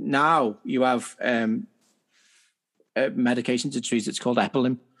 Now you have medication to treat. It's called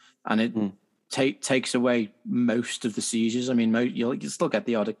Epilim, and it takes away most of the seizures. I mean, you'll still get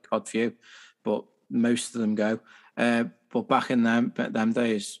the odd few, but most of them go. But back in them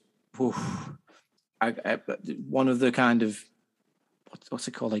days, one of the kind of what's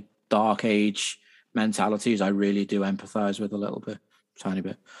it called, like dark age mentalities, I really do empathize with a little bit, tiny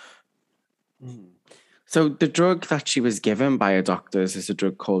bit. So the drug that she was given by her doctors is a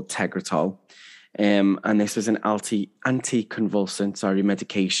drug called Tegretol. And this was an anticonvulsant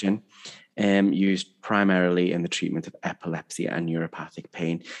medication used primarily in the treatment of epilepsy and neuropathic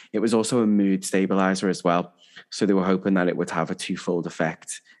pain. It was also a mood stabilizer as well. So they were hoping that it would have a twofold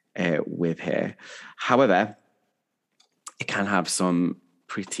effect with her. However, it can have some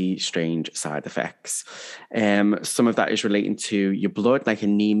pretty strange side effects. Some of that is relating to your blood, like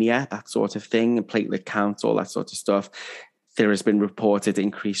anemia, that sort of thing, and platelet counts, all that sort of stuff. There has been reported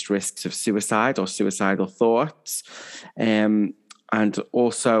increased risks of suicide or suicidal thoughts, and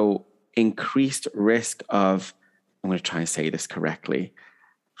also increased risk of, I'm going to try and say this correctly,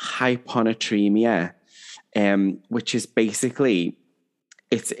 hyponatremia, which is basically,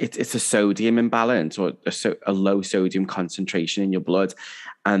 it's a sodium imbalance or a low sodium concentration in your blood.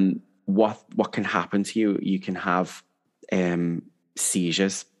 And what can happen to you? You can have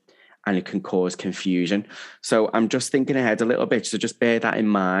seizures, and it can cause confusion. So I'm just thinking ahead a little bit. So just bear that in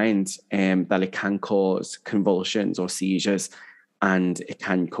mind, that it can cause convulsions or seizures, and it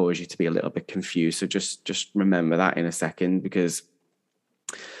can cause you to be a little bit confused. So just remember that in a second, because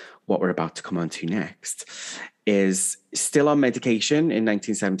what we're about to come on to next is still on medication. In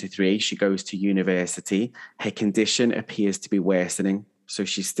 1973, she goes to university. Her condition appears to be worsening. So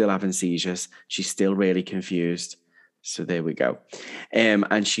she's still having seizures. She's still really confused. So there we go.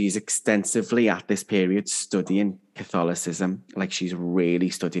 And she's extensively at this period studying Catholicism. Like, she's really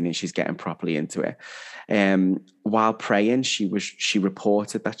studying it. She's getting properly into it. While praying, she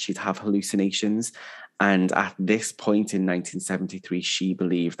reported that she'd have hallucinations. And at this point in 1973, she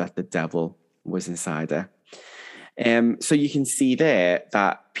believed that the devil was inside her. So you can see there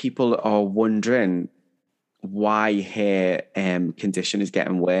that people are wondering why her condition is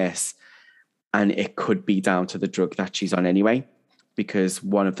getting worse. And it could be down to the drug that she's on anyway, because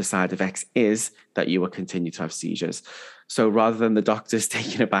one of the side effects is that you will continue to have seizures. So rather than the doctors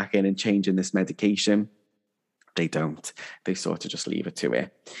taking it back in and changing this medication, they don't. They sort of just leave it to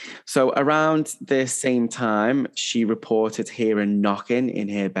her. So around the same time, she reported hearing knocking in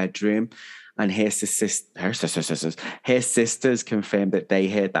her bedroom, and her sisters confirmed that they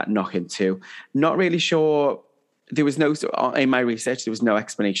heard that knocking too. Not really sure. There was no, in my research, there was no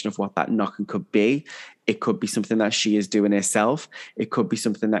explanation of what that knocking could be. It could be something that she is doing herself. It could be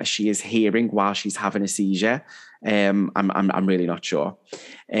something that she is hearing while she's having a seizure. I'm really not sure.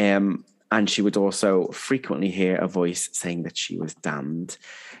 And she would also frequently hear a voice saying that she was damned.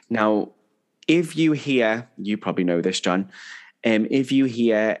 Now, if you hear, you probably know this, John, if you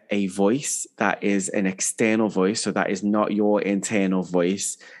hear a voice that is an external voice, so that is not your internal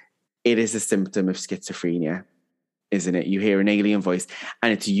voice, it is a symptom of schizophrenia, isn't it? You hear an alien voice,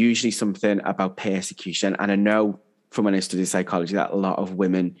 and it's usually something about persecution. And I know from when I studied psychology that a lot of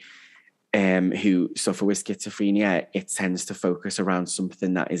women who suffer with schizophrenia, it tends to focus around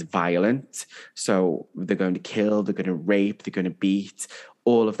something that is violent. So they're going to kill, they're going to rape, they're going to beat,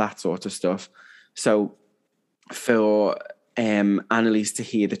 all of that sort of stuff. So for Annalise to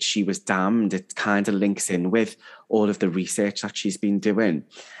hear that she was damned, it kind of links in with all of the research that she's been doing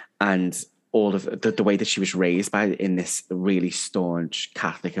and all of the way that she was raised in this really staunch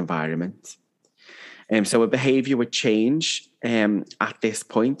Catholic environment. So her behaviour would change at this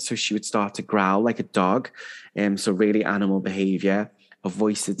point. So she would start to growl like a dog. So really animal behaviour. Her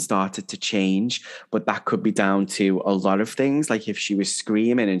voice had started to change, but that could be down to a lot of things. Like if she was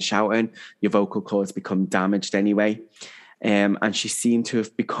screaming and shouting, your vocal cords become damaged anyway. And she seemed to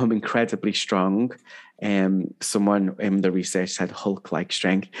have become incredibly strong. Someone in the research said Hulk-like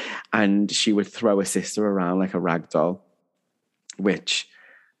strength, and she would throw her sister around like a rag doll, which,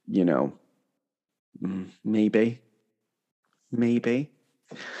 you know, maybe. Probably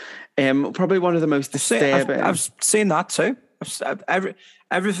one of the most disturbing. I've seen that too.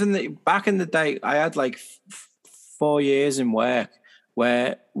 Everything that back in the day, I had like 4 years in work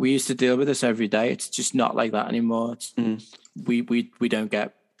where we used to deal with this every day. It's just not like that anymore. We don't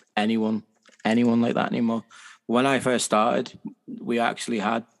get anyone like that anymore. When I first started, we actually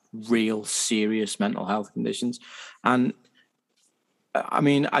had real serious mental health conditions. And I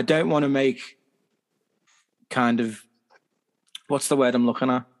mean, I don't want to make kind of, what's the word I'm looking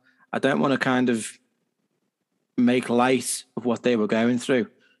at? I don't want to kind of make light of what they were going through,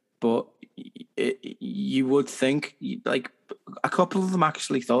 but you would think like a couple of them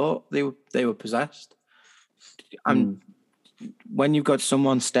actually thought they were possessed. And when you've got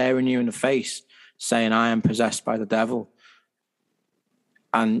someone staring you in the face saying, "I am possessed by the devil,"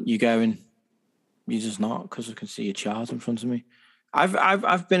 and you're going, "You're just not, because I can see a child in front of me."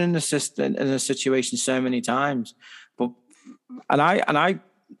 I've been in a situation so many times, but I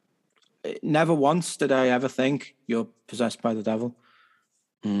never once did I ever think you're possessed by the devil.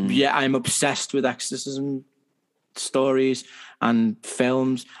 Yeah, I'm obsessed with exorcism stories and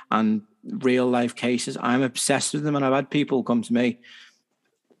films and real life cases. I'm obsessed with them, and I've had people come to me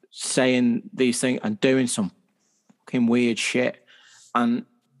saying these things and doing some fucking weird shit, and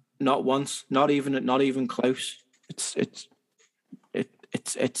not once, not even close. It's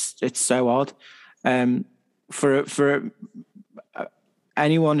so odd. For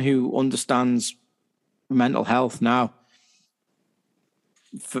anyone who understands mental health now,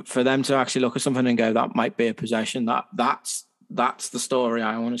 for them to actually look at something and go, that might be a possession, that's the story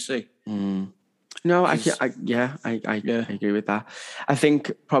I want to see. No, I agree with that. I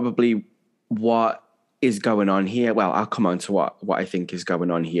think probably what is going on here, well, I'll come on to what I think is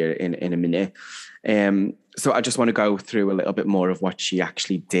going on here in a minute. So I just want to go through a little bit more of what she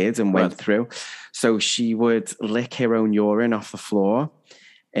actually did and went through. So she would lick her own urine off the floor.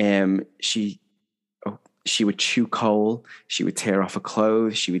 She would chew coal. She would tear off her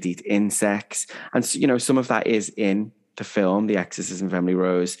clothes. She would eat insects. And, some of that is in the film, The Exorcism of Emily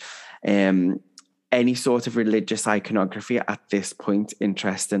Rose. Any sort of religious iconography at this point,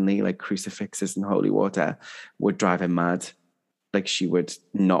 interestingly, like crucifixes and holy water, would drive her mad. Like she would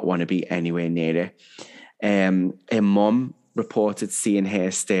not want to be anywhere near it. Her mum reported seeing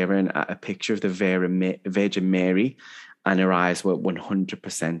her staring at a picture of the Virgin Mary, and her eyes were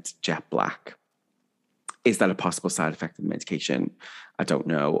 100% jet black. Is that a possible side effect of the medication? I don't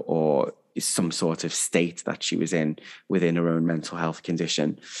know. Or some sort of state that she was in within her own mental health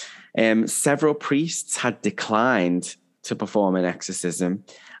condition. Several priests had declined to perform an exorcism,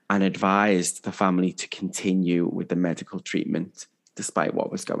 and advised the family to continue with the medical treatment despite what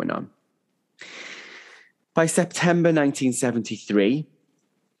was going on. By September 1973,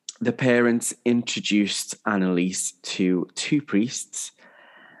 the parents introduced Annalise to two priests,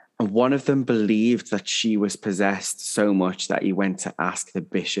 and one of them believed that she was possessed so much that he went to ask the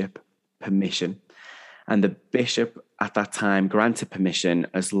bishop permission. And the bishop at that time granted permission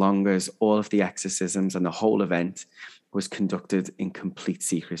as long as all of the exorcisms and the whole event was conducted in complete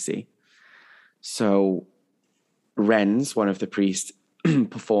secrecy. So Renz, one of the priests,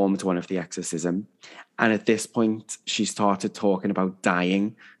 performed one of the exorcism. And at this point, she started talking about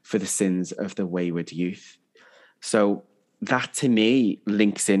dying for the sins of the wayward youth. So that to me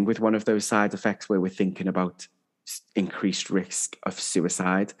links in with one of those side effects where we're thinking about increased risk of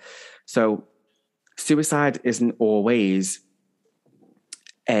suicide. So suicide isn't always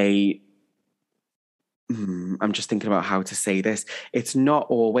I'm just thinking about how to say this. It's not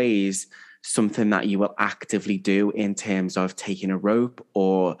always something that you will actively do in terms of taking a rope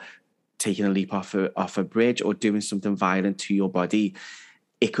or taking a leap off a bridge or doing something violent to your body.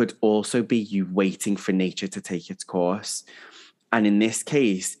 It could also be you waiting for nature to take its course. And in this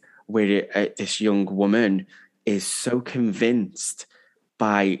case, where this young woman is so convinced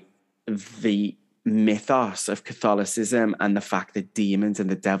by the mythos of Catholicism and the fact that demons and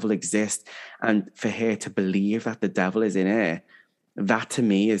the devil exist, and for her to believe that the devil is in her, that to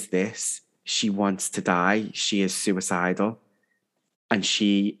me is this. She wants to die. She is suicidal. And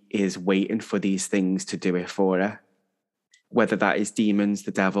she is waiting for these things to do it for her, whether that is demons,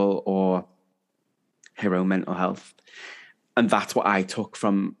 the devil, or her own mental health. And that's what I took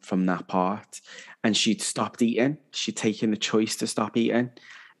from that part. And she'd stopped eating. She'd taken the choice to stop eating,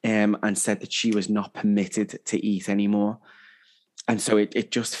 and said that she was not permitted to eat anymore. And so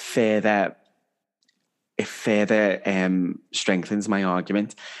it just further strengthens my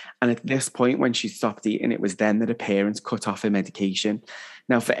argument. And at this point, when she stopped eating, it was then that her parents cut off her medication.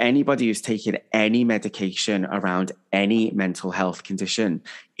 Now, for anybody who's taken any medication around any mental health condition,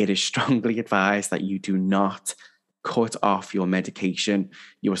 it is strongly advised that you do not cut off your medication.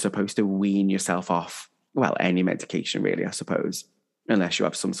 You are supposed to wean yourself off, well, any medication really, I suppose, unless you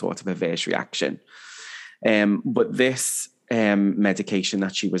have some sort of adverse reaction. But this medication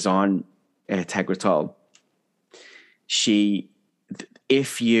that she was on, Tegretol,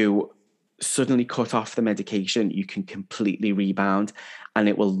 if you suddenly cut off the medication, you can completely rebound, and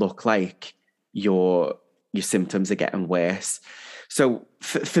it will look like your symptoms are getting worse. So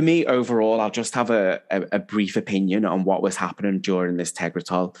for me, overall, I'll just have a brief opinion on what was happening during this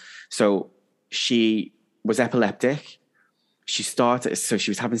Tegretol. So she was epileptic. She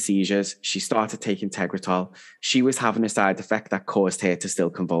was having seizures. She started taking Tegretol. She was having a side effect that caused her to still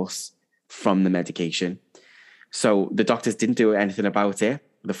convulse from the medication. So the doctors didn't do anything about it.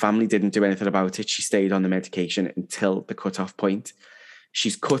 The family didn't do anything about it. She stayed on the medication until the cutoff point.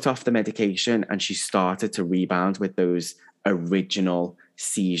 She's cut off the medication and she started to rebound with those original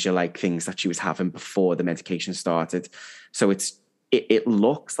seizure-like things that she was having before the medication started. So it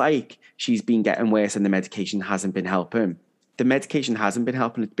looks like she's been getting worse and the medication hasn't been helping. The medication hasn't been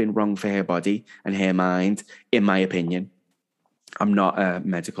helping. It's been wrong for her body and her mind, in my opinion. I'm not a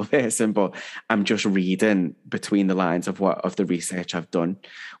medical person, but I'm just reading between the lines of the research I've done.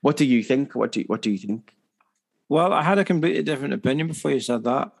 What do you think? What do you think? Well, I had a completely different opinion before you said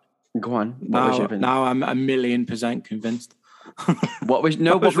that. Go on. Now I'm 1,000,000% convinced.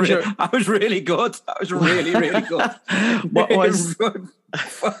 I was really good. That was really, really good. What was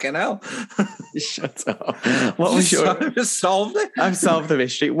fucking hell? Shut up. What was your? I just solved it. I've solved the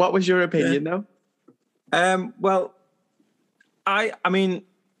mystery. What was your opinion, though? Well, I mean,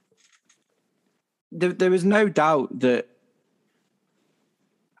 there was no doubt that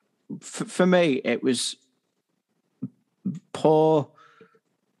for me it was poor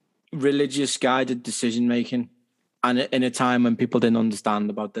religious guided decision making, and in a time when people didn't understand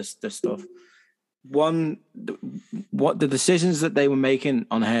about this stuff. What the decisions that they were making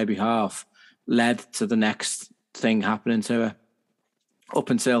on her behalf led to the next thing happening to her. Up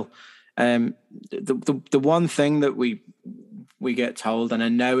until the one thing that we get told, and I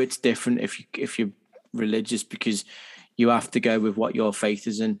know it's different if you're religious because you have to go with what your faith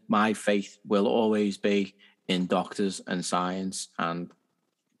is in. My faith will always be in doctors and science, and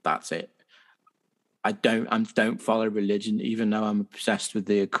that's it. I don't follow religion, even though I'm obsessed with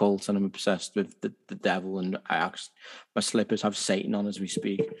the occult and I'm obsessed with the devil, and my slippers have Satan on as we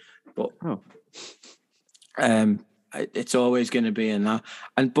speak. But it's always going to be in that.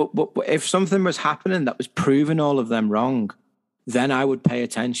 And but if something was happening that was proving all of them wrong, then I would pay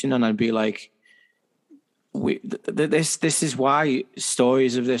attention and I'd be like, this is why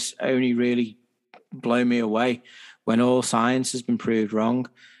stories of this only really blow me away when all science has been proved wrong.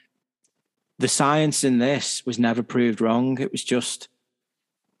 The science in this was never proved wrong. It was just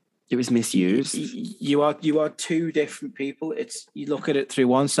It was misused. you are two different people. It's you look at it through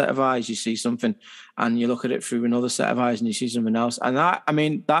one set of eyes, you see something, and you look at it through another set of eyes and you see something else. And that, I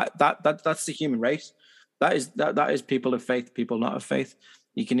mean, that's the human race. That is people of faith, people not of faith.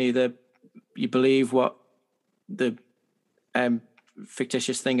 You can either you believe what the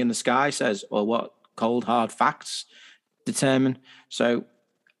fictitious thing in the sky says, or what cold hard facts determine. So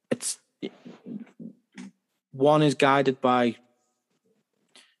it's one is guided by,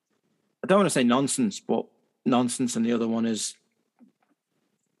 I don't want to say nonsense, and the other one is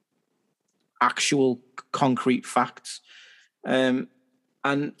actual concrete facts. And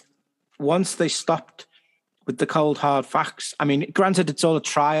once they stopped with the cold hard facts, I mean, granted, it's all a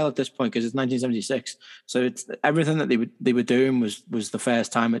trial at this point because it's 1976, so it's everything that they were doing was the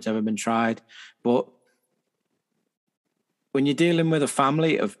first time it's ever been tried. But when you're dealing with a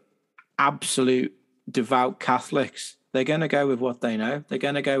family of absolute devout Catholics, they're going to go with what they know. They're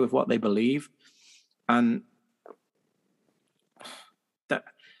going to go with what they believe. And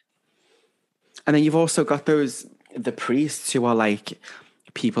then you've also got the priests who are like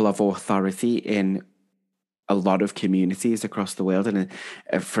people of authority in a lot of communities across the world. And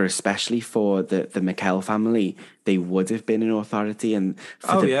especially for the McKell family, they would have been an authority. And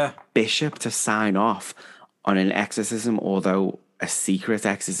for the bishop to sign off on an exorcism, although a secret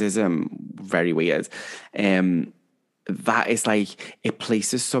exorcism, very weird, that is like, it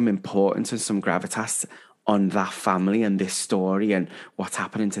places some importance and some gravitas on that family and this story and what's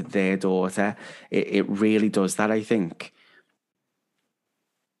happening to their daughter. It really does that, I think.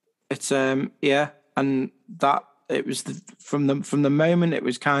 It's and that it was from the moment it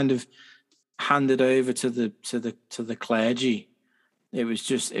was kind of handed over to the clergy, it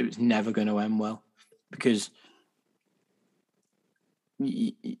was never going to end well, because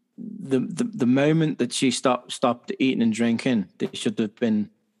the moment that she stopped eating and drinking, it should have been,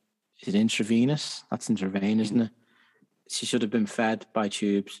 is it intravenous? That's intravenous, isn't it? She should have been fed by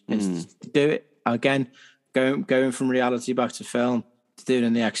tubes. Do it again, going from reality back to film. To do it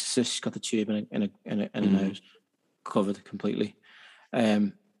in The Exorcist, she's got the tube in a nose, covered completely.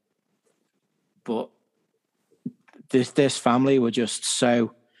 But this family were just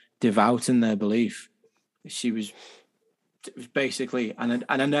so devout in their belief. It was basically, and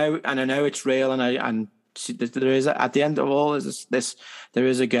I know it's real, and there is, at the end of all this there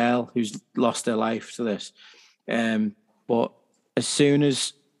is a girl who's lost her life to this. But as soon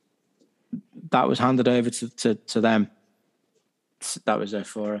as that was handed over to them, that was it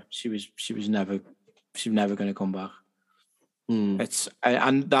for her. She was never going to come back. It's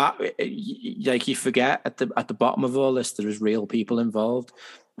and that, like, you forget at the bottom of all this, there is real people involved.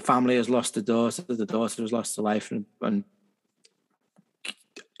 The family has lost the daughter has lost her life, and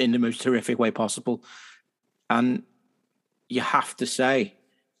in the most horrific way possible. And you have to say,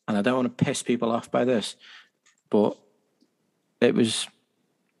 and I don't want to piss people off by this, but it was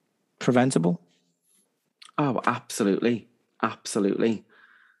preventable. Oh, absolutely. Absolutely.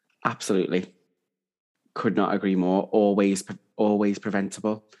 Absolutely. Could not agree more. Always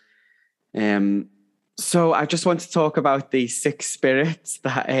preventable. So I just want to talk about the 6 spirits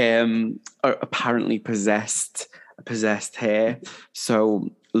that are apparently possessed here. So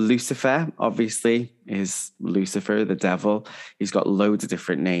Lucifer, obviously, is Lucifer, the devil. He's got loads of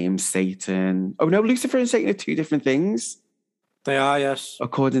different names. Satan. Oh no, Lucifer and Satan are 2 different things. They are, yes.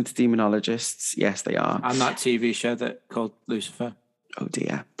 According to demonologists, yes, they are. And that TV show called Lucifer. Oh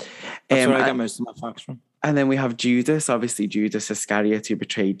dear. That's where I get most of my facts from. And then we have Judas, obviously Judas Iscariot, who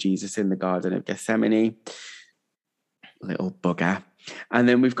betrayed Jesus in the Garden of Gethsemane. Little bugger. And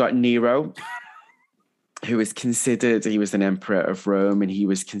then we've got Nero, who is considered, he was an emperor of Rome, and he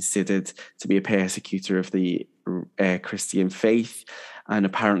was considered to be a persecutor of the Christian faith. And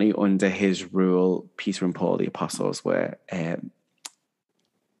apparently under his rule, Peter and Paul, the apostles, were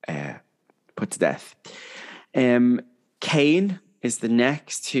put to death. Cain is the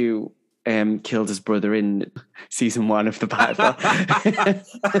next, who killed his brother in season 1 of the Bible.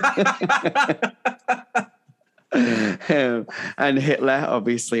 And Hitler,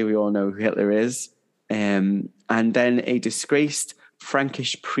 obviously, we all know who Hitler is. And then a disgraced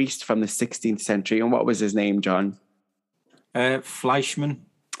Frankish priest from the 16th century. And what was his name, John? Fleischmann.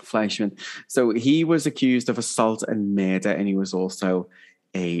 So he was accused of assault and murder, and he was also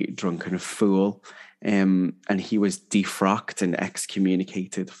a drunken fool. And he was defrocked and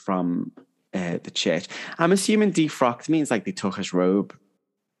excommunicated from the church. I'm assuming defrocked means like they took his robe.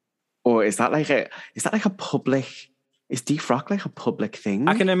 Or is that like a public? Is defrock like a public thing?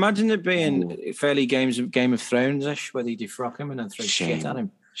 I can imagine it being fairly Game of Thrones-ish, where they defrock him and then throw shit at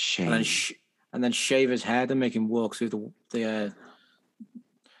him, and then shave his head and make him walk through the.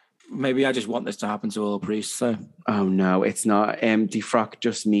 Maybe I just want this to happen to all priests. So. Oh no, it's not. Defrock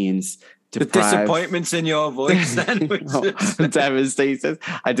just means. The disappointment's in your voice then. I'm devastated.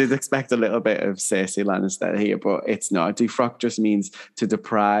 I did expect a little bit of Cersei Lannister here, but it's not. Defrock just means to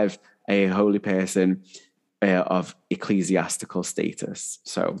deprive a holy person of ecclesiastical status.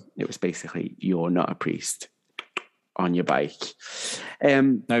 So it was basically, you're not a priest on your bike.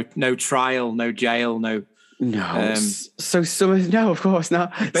 No trial, no jail, no. No. No, of course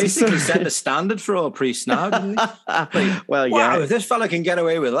not. Basically set the standard for all priests now, didn't he? Like, well, wow, if this fella can get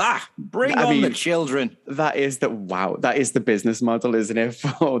away with that, bring on the children. That is the business model, isn't it,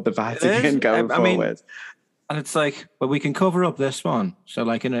 for the Vatican going forward? And it's like, well, we can cover up this one. So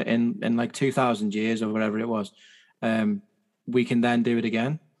like in like 2,000 years or whatever it was, we can then do it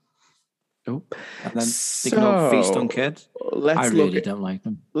again. Oh. And then they can all feast on kids. I really don't like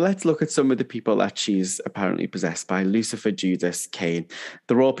them. Let's look at some of the people that she's apparently possessed by. Lucifer, Judas, Cain.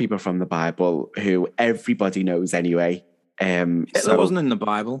 They're all people from the Bible who everybody knows anyway. Hitler wasn't in the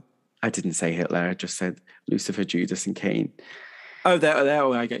Bible. I didn't say Hitler. I just said Lucifer, Judas, and Cain. Oh,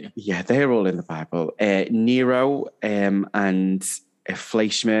 I get you. Yeah, they're all in the Bible. Nero and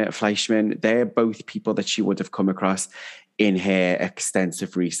Fleischmann, they're both people that she would have come across in her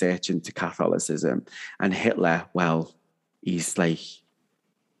extensive research into Catholicism. And Hitler, well, he's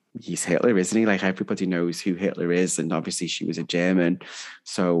Hitler, isn't he? Like, everybody knows who Hitler is, and obviously she was a German.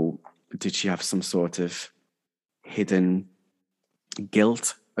 So did she have some sort of hidden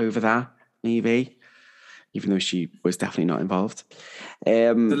guilt over that, maybe? Even though she was definitely not involved.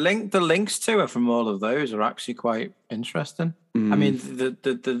 The links to her from all of those are actually quite interesting. I mean,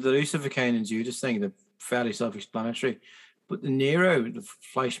 the Lucifer, Cain and Judas thing, they're fairly self-explanatory. But the Nero, the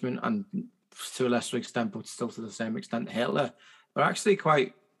Fleischmann, and to a lesser extent, but still to the same extent, Hitler, are actually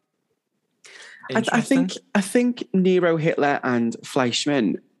quite interesting. I think Nero, Hitler, and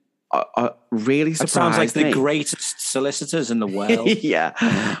Fleischmann are really surprised. That sounds like the greatest solicitors in the world.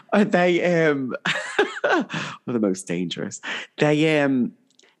 Yeah. They are the most dangerous. They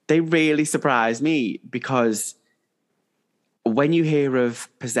really surprise me, because when you hear of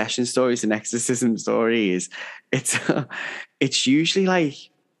possession stories and exorcism stories, it's usually like,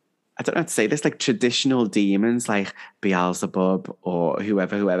 I don't know how to say this, like traditional demons like Beelzebub or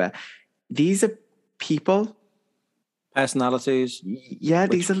whoever. These are people. Personalities. Yeah,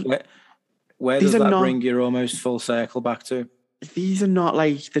 Where does that bring your almost full circle back to? These are not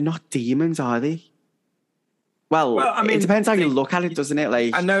they're not demons, are they? Well, I mean, it depends how you look at it, doesn't it?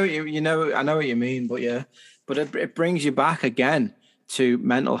 Like, I know I know what you mean, but yeah. But it brings you back again to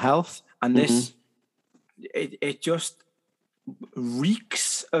mental health, and this it just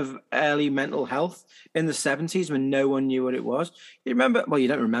reeks of early mental health in the 70s when no one knew what it was. You remember? Well, you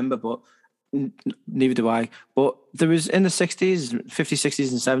don't remember, but neither do I. But there was in the 60s, 50s,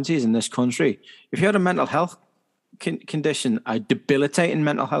 60s, and 70s in this country, if you had a mental health condition, a debilitating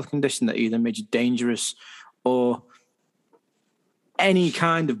mental health condition that either made you dangerous or any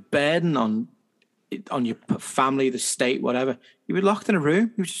kind of burden on your family, the state, whatever, you were locked in a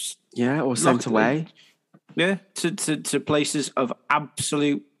room. You were just or sent away. Yeah, to places of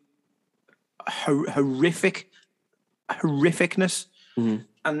absolute horrificness. Mm-hmm.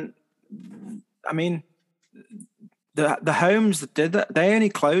 And I mean, the homes that did that, they only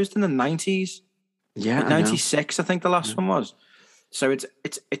closed in the 90s. Yeah, 96, I think the last one was. So it's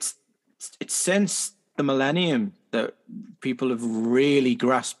since the millennium that people have really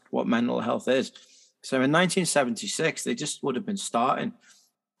grasped what mental health is. So in 1976, they just would have been starting.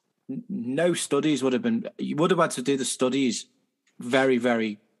 No studies would have been. You would have had to do the studies very,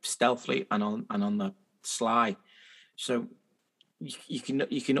 very stealthily and on the sly. So you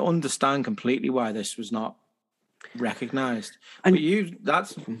can understand completely why this was not recognized. And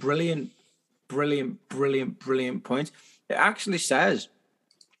that's brilliant point. It actually says,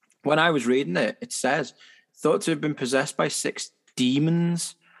 when I was reading it, it says thought to have been possessed by 6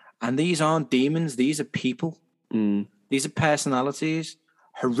 demons. And these aren't demons. These are people. These are personalities,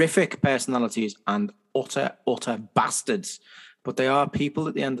 horrific personalities, and utter bastards. But they are people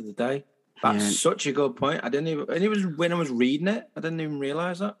at the end of the day. That's such a good point. And it was when I was reading it, I didn't even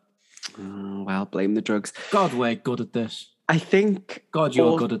realize that. Oh, well, blame the drugs. God, we're good at this. I think... God,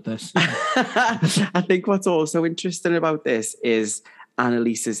 you're good at this. I think what's also interesting about this is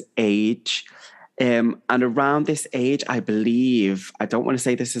Annalise's age. And around this age, I believe, I don't want to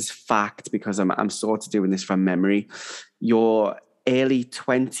say this is fact because I'm sort of doing this from memory, your early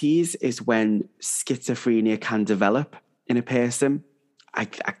 20s is when schizophrenia can develop in a person. I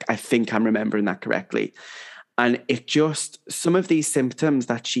think I'm remembering that correctly. And it just, some of these symptoms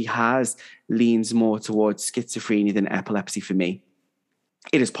that she has leans more towards schizophrenia than epilepsy for me.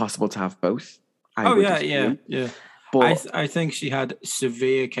 It is possible to have both. Yeah. But I think she had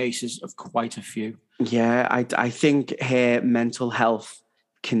severe cases of quite a few. yeah, I think her mental health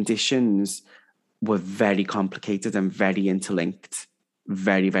conditions were very complicated and very interlinked.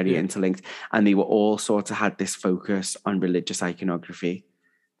 Very, very interlinked. And they were all sort of had this focus on religious iconography.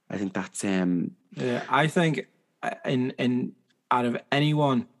 I think that's Yeah, I think in out of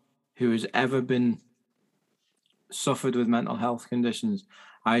anyone who has ever been suffered with mental health conditions,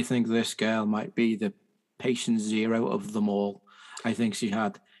 I think this girl might be the patient zero of them all. I think she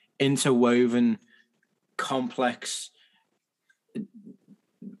had interwoven, complex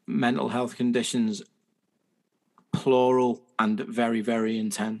mental health conditions, plural and very, very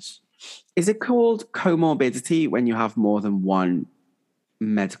intense. Is it called comorbidity when you have more than one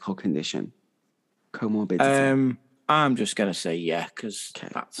medical condition? Comorbidity. I'm just going to say yeah, because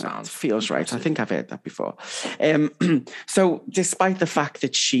that sounds... feels impressive. Right. I think I've heard that before. So despite the fact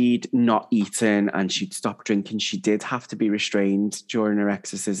that she'd not eaten and she'd stopped drinking, she did have to be restrained during her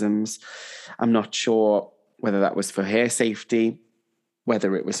exorcisms. I'm not sure whether that was for her safety,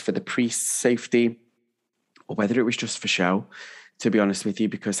 whether it was for the priest's safety, or whether it was just for show, to be honest with you,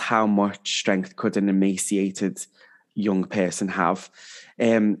 because how much strength could an emaciated young person have?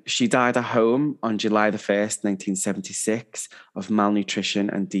 She died at home on July the 1st, 1976, of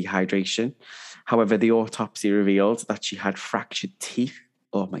malnutrition and dehydration. However, the autopsy revealed that she had fractured teeth,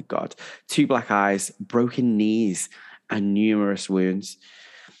 oh my God, 2 black eyes, broken knees, and numerous wounds.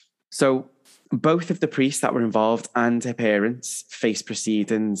 So both of the priests that were involved and her parents faced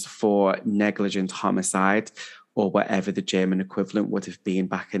proceedings for negligent homicide, or whatever the German equivalent would have been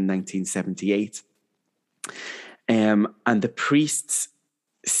back in 1978. And the priests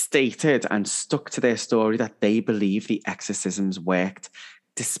stated and stuck to their story that they believe the exorcisms worked,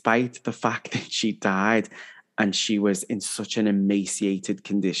 despite the fact that she died and she was in such an emaciated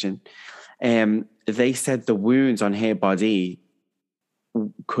condition. They said the wounds on her body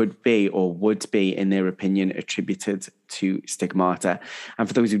could be or would be, in their opinion, attributed to stigmata. And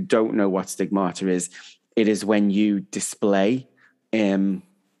for those who don't know what stigmata is, it is when you display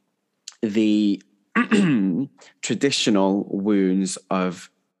the traditional wounds of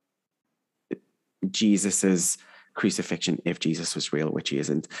Jesus's crucifixion, if Jesus was real, which he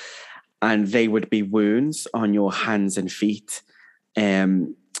isn't. And they would be wounds on your hands and feet.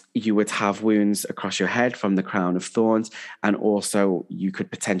 You would have wounds across your head from the crown of thorns, and also you could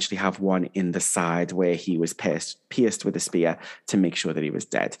potentially have one in the side where he was pierced with a spear to make sure that he was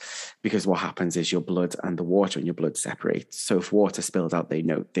dead. Because what happens is your blood and the water in your blood separate. So if water spilled out,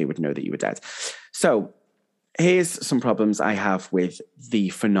 they would know that you were dead. So here's some problems I have with the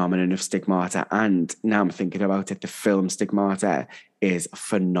phenomenon of stigmata. And now I'm thinking about it, the film Stigmata is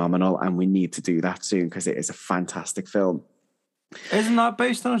phenomenal, and we need to do that soon because it is a fantastic film. Isn't that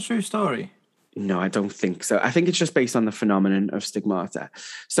based on a true story? No, I don't think so. I think it's just based on the phenomenon of stigmata.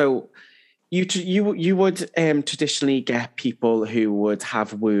 So you would traditionally get people who would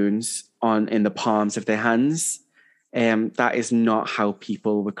have wounds in the palms of their hands. That is not how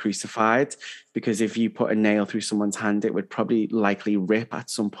people were crucified, because if you put a nail through someone's hand, it would probably likely rip at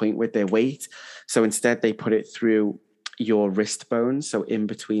some point with their weight. So instead, they put it through your wrist bones, so in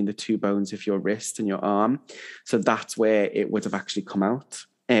between the 2 bones of your wrist and your arm. So that's where it would have actually come out,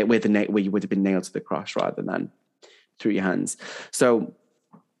 where you would have been nailed to the cross rather than through your hands. So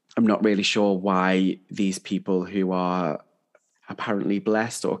I'm not really sure why these people who are apparently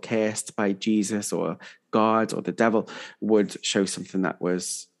blessed or cursed by Jesus or God or the devil would show something that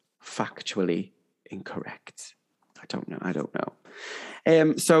was factually incorrect. I don't know.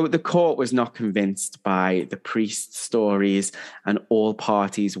 So the court was not convinced by the priest's stories, and all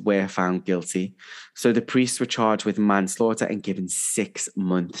parties were found guilty. So the priests were charged with manslaughter and given 6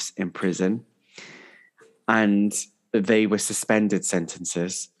 months in prison. And they were suspended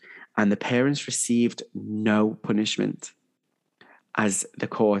sentences, and the parents received no punishment, as the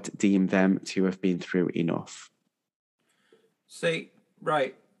court deemed them to have been through enough. See,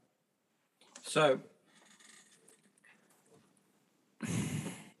 right. So,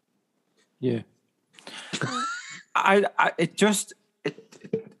 yeah.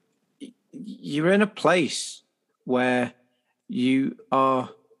 You're in a place where you are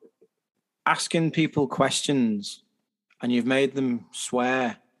asking people questions and you've made them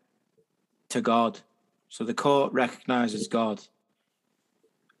swear to God. So the court recognizes God.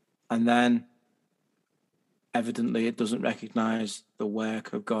 And then evidently it doesn't recognize the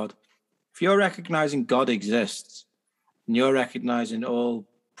work of God. If you're recognizing God exists, and you're recognizing all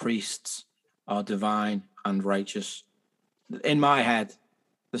priests are divine and righteous, in my head,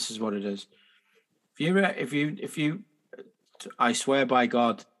 this is what it is. If you, I swear by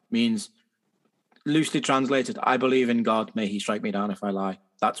God means, loosely translated, I believe in God, may he strike me down if I lie.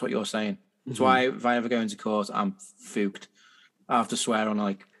 That's what you're saying. That's why if I ever go into court, I'm fooked. I have to swear on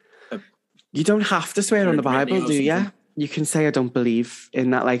like... You don't have to swear on the Bible, do you? You can say, I don't believe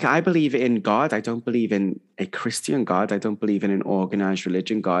in that. Like, I believe in God. I don't believe in a Christian God. I don't believe in an organized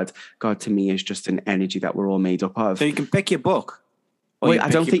religion God. God to me is just an energy that we're all made up of. So you can pick your book. Wait, I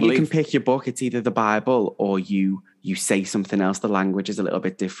don't think you can pick your book. It's either the Bible or you say something else. The language is a little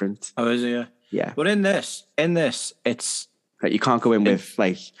bit different. Oh, is it? Yeah. Yeah. But in this, it's... Like, you can't go in with,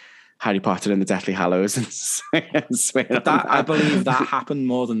 like, Harry Potter and the Deathly Hallows and swear on that. I believe that happened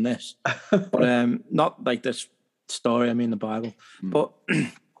more than this. But not like this story, I mean the Bible. But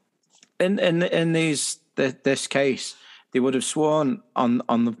in this case, they would have sworn on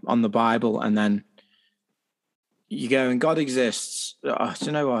the Bible, and then you go, and God exists. Oh, do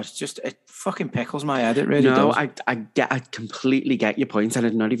you know what? It fucking pickles my head. It really does. I completely get your point, and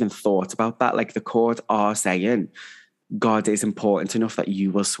I'd not even thought about that. Like, the court are saying God is important enough that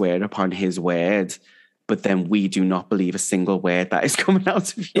you will swear upon his word, but then we do not believe a single word that is coming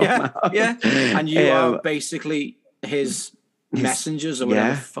out of your mouth. Yeah, and you are basically his messengers or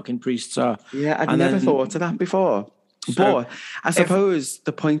whatever fucking priests are. Yeah, I'd never thought of that before. But I suppose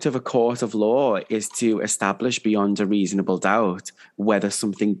the point of a court of law is to establish beyond a reasonable doubt whether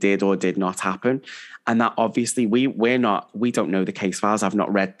something did or did not happen. And that obviously we don't know the case files. I've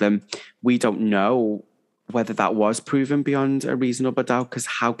not read them. We don't know whether that was proven beyond a reasonable doubt, because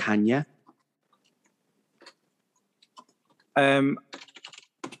how can you?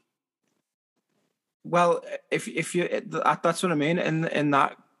 Well, if you that's what I mean. In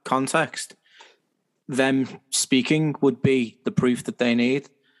that context, them speaking would be the proof that they need.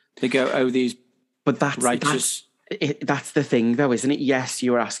 They go, oh, these righteous. That's the thing, though, isn't it? Yes,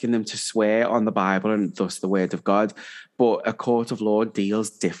 you're asking them to swear on the Bible and thus the word of God, but a court of law deals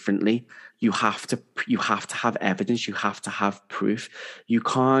differently. You have to have evidence. You have to have proof. You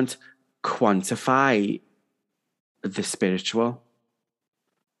can't quantify the spiritual.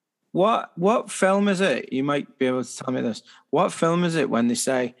 What film is it? You might be able to tell me this. What film is it when they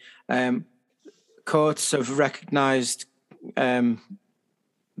say courts have recognised the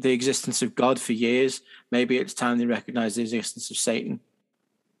existence of God for years? Maybe it's time they recognise the existence of Satan.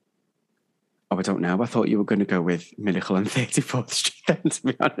 Oh, I don't know. I thought you were going to go with Miracle on 34th Street then, to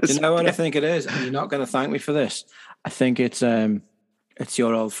be honest. Do you know what I think it is? And you're not going to thank me for this. I think it's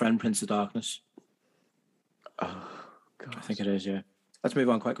your old friend, Prince of Darkness. Oh, God. I think it is, yeah. Let's move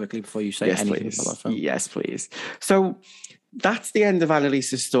on quite quickly before you say anything about that film. Yes, please. So that's the end of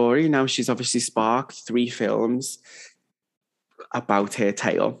Annalisa's story. Now she's obviously sparked 3 films about her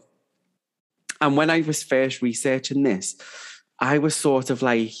tale. And when I was first researching this, I was sort of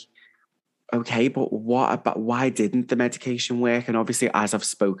like, okay, but why didn't the medication work? And obviously, as I've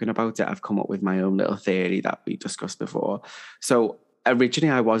spoken about it, I've come up with my own little theory that we discussed before. So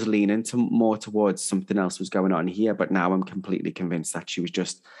originally, I was leaning more towards something else was going on here, but now I'm completely convinced that she was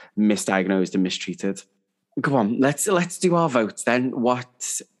just misdiagnosed and mistreated. Go on, let's do our votes then.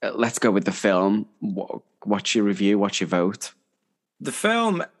 Let's go with the film. What's your review? What's your vote? The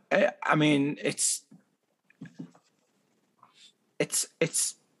film, I mean, it's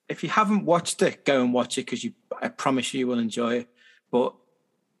if you haven't watched it, go and watch it, because I promise you will enjoy it. But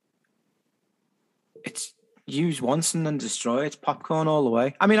it's use once and then destroy. It's popcorn all the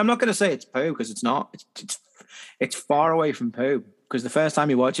way. I mean, I'm not going to say it's poo, because it's not. It's far away from poo, because the first time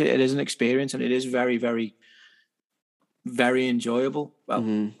you watch it, it is an experience, and it is very, very, very enjoyable. Well,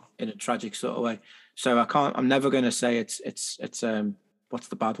 in a tragic sort of way. So I'm never going to say it's what's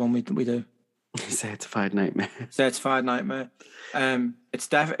the bad one we do? Certified Nightmare. Certified Nightmare. It's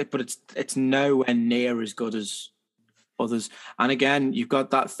definitely, but it's nowhere near as good as others. And again, you've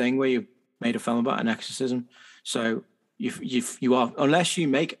got that thing where you made a film about an exorcism. So you are, unless you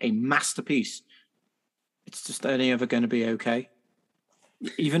make a masterpiece, it's just only ever going to be okay.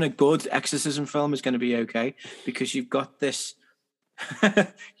 Even a good exorcism film is going to be okay, because you've got this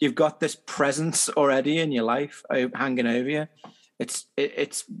presence already in your life hanging over you.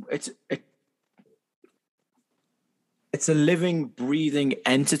 It's a living, breathing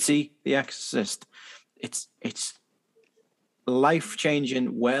entity, The Exorcist. It's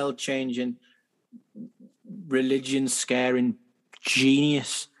life-changing, world-changing, religion-scaring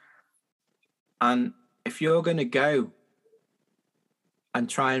genius. And if you're going to go and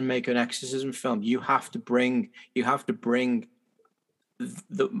try and make an exorcism film, you have to bring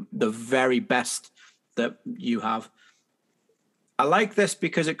the very best that you have. I like this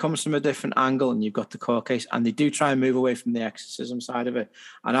because it comes from a different angle, and you've got the court case, and they do try and move away from the exorcism side of it.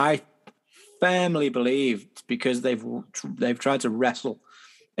 And I firmly believe it's because they've tried to wrestle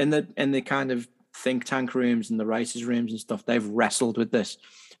in the kind of think tank rooms and the writers' rooms and stuff. They've wrestled with this.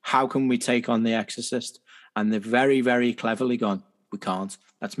 How can we take on The Exorcist? And they've very, very cleverly gone, we can't.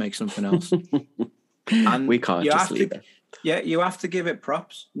 Let's make something else. And we can't just leave it. Yeah, you have to give it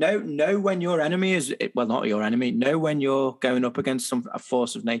props. Know when your enemy is, well, not your enemy. Know when you're going up against a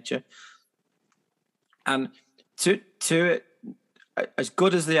force of nature. And to as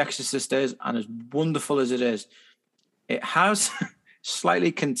good as The Exorcist is, and as wonderful as it is, it has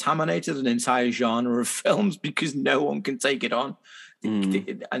slightly contaminated an entire genre of films because no one can take it on.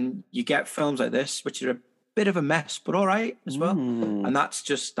 And you get films like this, which are a bit of a mess, but all right as well. And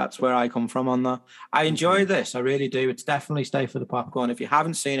that's where I come from on that. I enjoy this. I really do. It's definitely stay for the popcorn. If you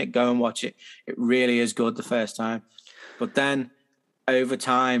haven't seen it, go and watch it. It really is good the first time. But then over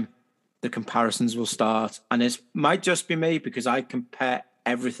time, the comparisons will start. And it might just be me because I compare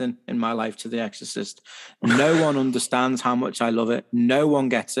everything in my life to The Exorcist. No one understands how much I love it. No one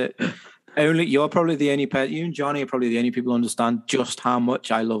gets it. You're probably the only person, you and Johnny are probably the only people who understand just how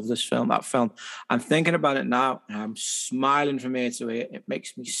much I love this film, that film. I'm thinking about it now, and I'm smiling from ear to ear. It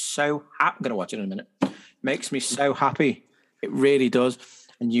makes me so happy. I'm going to watch it in a minute. It makes me so happy. It really does.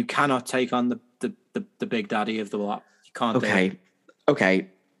 And you cannot take on the big daddy of the lot. You can't do it. Okay.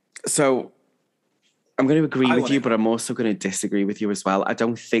 So I'm going to agree with you, but I'm also going to disagree with you as well. I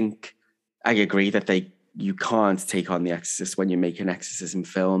don't think I agree that you can't take on The Exorcist when you make an exorcism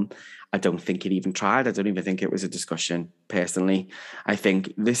film. I don't think it even tried. I don't even think it was a discussion, personally. I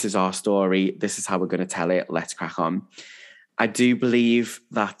think this is our story. This is how we're going to tell it. Let's crack on. I do believe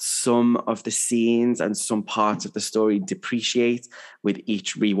that some of the scenes and some parts of the story depreciate with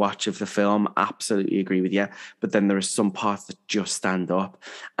each rewatch of the film. Absolutely agree with you. But then there are some parts that just stand up.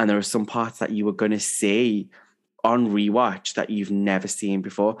 And there are some parts that you were going to see on rewatch that you've never seen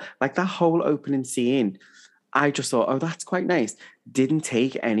before. Like that whole opening scene, I just thought, oh, that's quite nice. Didn't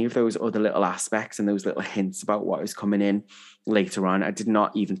take any of those other little aspects and those little hints about what was coming in later on. I did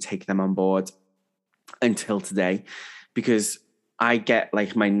not even take them on board until today, because I get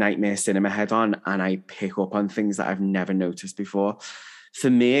like my nightmare cinema head on and I pick up on things that I've never noticed before. For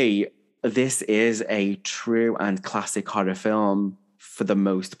me, this is a true and classic horror film for the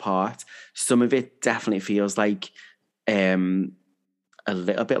most part. Some of it definitely feels like a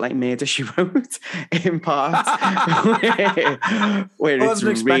little bit like Murder, She Wrote in parts, where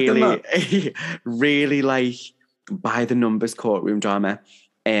it's really, really like by the numbers courtroom drama.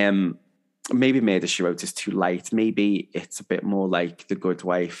 Maybe Murder, She Wrote is too light. Maybe it's a bit more like The Good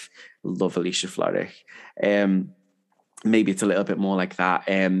Wife, love Alicia Florrick. Maybe it's a little bit more like that.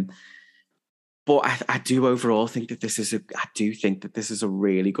 But I do overall think that this is a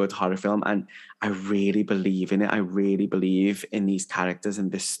really good horror film, and I really believe in it. I really believe in these characters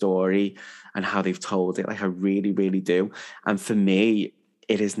and this story and how they've told it. Like I really, really do. And for me,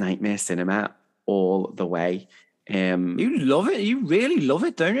 it is nightmare cinema all the way. You love it. You really love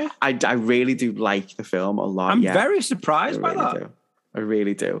it, don't you? I really do like the film a lot. I'm very surprised by that. I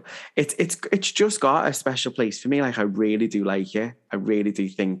really do. It's just got a special place for me. Like I really do like it. I really do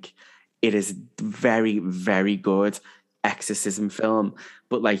think it is very, very good exorcism film.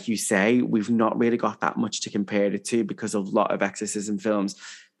 But like you say, we've not really got that much to compare it to, because a lot of exorcism films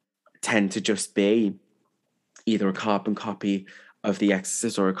tend to just be either a carbon copy of The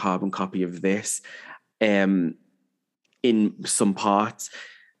Exorcist or a carbon copy of this in some parts.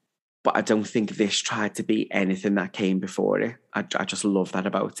 But I don't think this tried to be anything that came before it. I just love that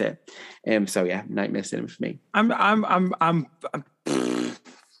about it. So yeah, nightmare cinema for me. I'm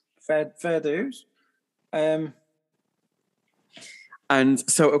fair dues. And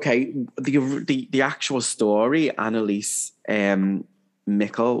so, okay, the actual story, Anneliese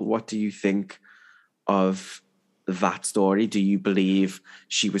Michel, what do you think of that story? Do you believe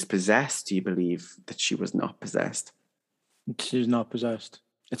she was possessed? Do you believe that she was not possessed? She's not possessed.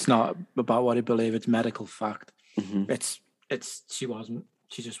 It's not about what I believe. It's medical fact. Mm-hmm. She wasn't.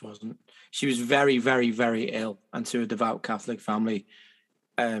 She just wasn't. She was very, very, very ill, and to a devout Catholic family,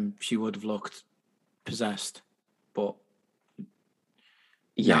 she would have looked possessed. But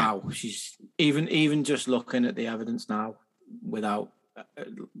now she's even just looking at the evidence now, without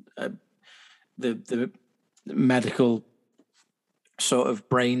the medical sort of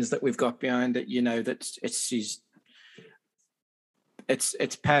brains that we've got behind it, you know, that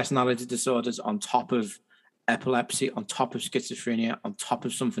it's personality disorders on top of epilepsy, on top of schizophrenia, on top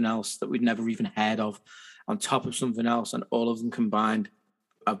of something else that we'd never even heard of, on top of something else, and all of them combined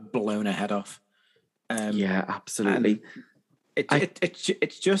have blown her head off. Yeah, absolutely.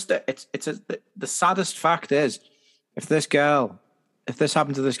 It's just the saddest fact is, if this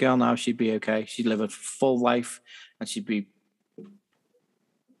happened to this girl now, she'd be okay. She'd live a full life, and she'd be,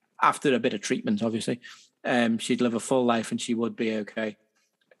 after a bit of treatment, obviously, she'd live a full life and she would be okay.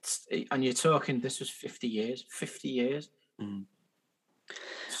 And you're talking, this was 50 years. Mm.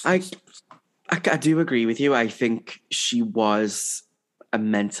 I do agree with you. I think she was a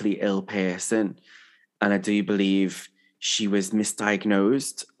mentally ill person, and I do believe she was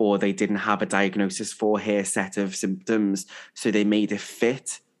misdiagnosed, or they didn't have a diagnosis for her set of symptoms, so they made it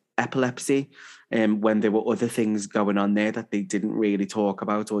fit epilepsy, when there were other things going on there that they didn't really talk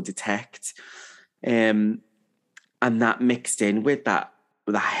about or detect. And that mixed in with that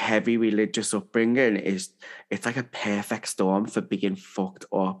heavy religious upbringing it's like a perfect storm for being fucked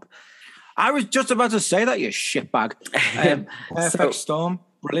up. I was just about to say that, you shitbag. Perfect storm.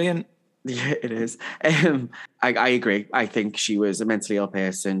 Brilliant. Yeah, it is. I agree. I think she was a mentally ill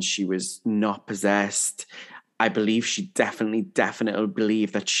person. She was not possessed. I believe she definitely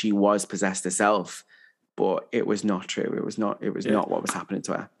believed that she was possessed herself, but it was not true. It was not what was happening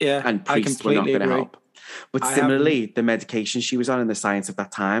to her. Yeah, and priests were not going to help. But similarly, the medication she was on and the science of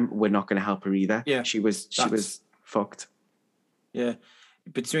that time were not going to help her either. Yeah, she was fucked. Yeah,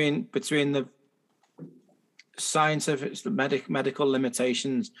 between the scientific, the medical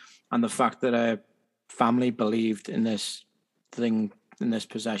limitations, and the fact that her family believed in this thing, in this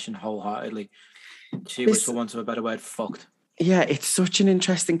possession wholeheartedly, she was, for want of a better word, fucked. Yeah, it's such an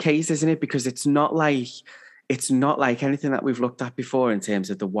interesting case, isn't it? Because it's not like anything that we've looked at before in terms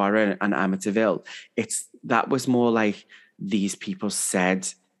of the Warren and Amityville. That was more like these people said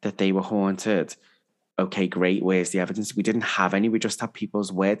that they were haunted. Okay, great. Where's the evidence? We didn't have any. We just had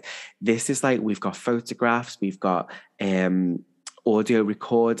people's word. This is like, we've got photographs, we've got audio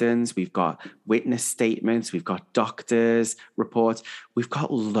recordings, we've got witness statements, we've got doctors' reports, we've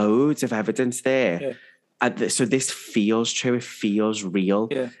got loads of evidence there. Yeah. So this feels true. It feels real.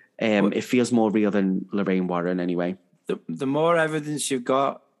 Yeah. It feels more real than Lorraine Warren anyway. The more evidence you've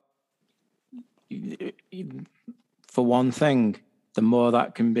got, for one thing, the more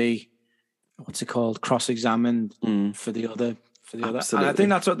that can be, what's it called, cross-examined for the other. Absolutely. And I think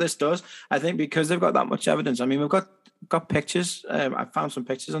that's what this does. I think because they've got that much evidence. I mean, we've got pictures. I found some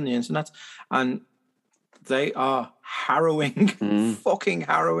pictures on the internet, and they are harrowing, fucking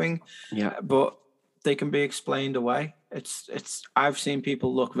harrowing. Yeah. But they can be explained away. I've seen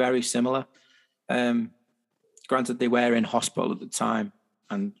people look very similar. Granted, they were in hospital at the time,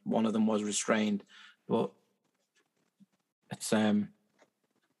 and one of them was restrained, but it's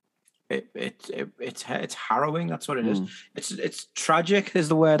harrowing. That's what it is. It's tragic is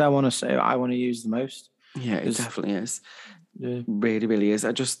the word I want to say. I want to use the most. Yeah, it definitely is. Yeah. Really, really is.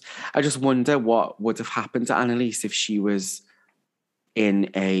 I just wonder what would have happened to Annalise if she was in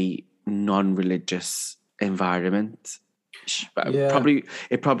a non-religious environment.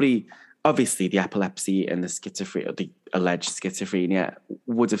 Probably, obviously, the epilepsy and the schizophrenia, the alleged schizophrenia,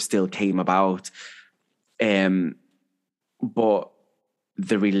 would have still came about, but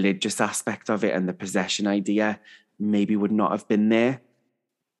the religious aspect of it and the possession idea maybe would not have been there,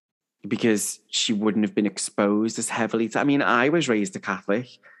 because she wouldn't have been exposed as heavily to. I mean, I was raised a Catholic.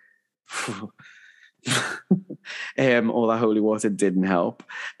 All that holy water didn't help.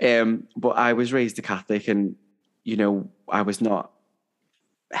 But I was raised a Catholic, and I was not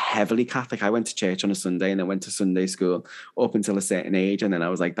heavily Catholic. I went to church on a Sunday and I went to Sunday school up until a certain age, and then I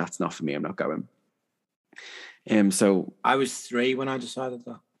was like, that's not for me, I'm not going. So I was 3 when I decided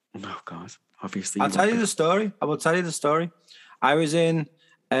that. Oh God, obviously. I'll tell you the story. I will tell you the story. I was in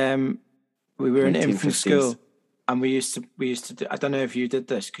we were in infant school, and we used to do, I don't know if you did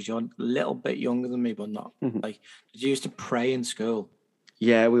this because you're a little bit younger than me, but not like, did you used to pray in school?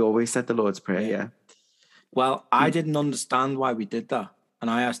 Yeah, we always said the Lord's Prayer. Yeah. Well, I didn't understand why we did that, and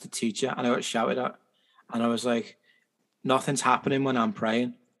I asked the teacher, and I got shouted at, and I was like, nothing's happening when I'm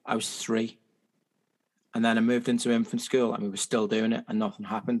praying. I was 3. And then I moved into infant school, and we were still doing it, and nothing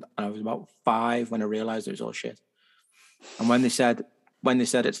happened. And I was about 5 when I realized it was all shit. And when they said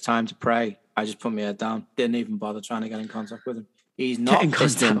it's time to pray, I just put my head down. Didn't even bother trying to get in contact with him. He's not getting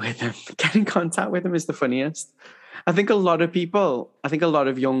contact with him. Getting contact with him is the funniest. I think a lot of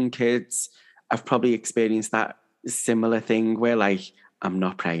young kids have probably experienced that similar thing where, like, I'm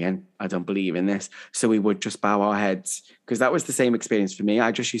not praying, I don't believe in this. So we would just bow our heads, because that was the same experience for me.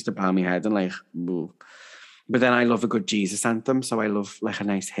 I just used to bow my head and like, move. But then I love a good Jesus anthem, so I love like a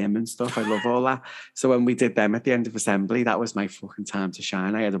nice hymn and stuff. I love all that. So when we did them at the end of Assembly, that was my fucking time to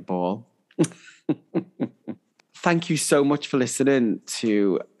shine. I had a ball. Thank you so much for listening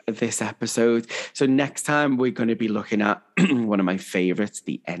to this episode. So next time we're going to be looking at one of my favorites,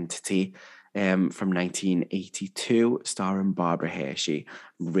 The Entity, from 1982, starring Barbara Hershey.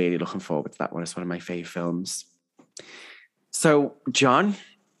 I'm really looking forward to that one. It's one of my favorite films. So, John,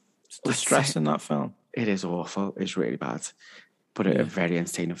 The stress in that film. it is awful. It's really bad. But a very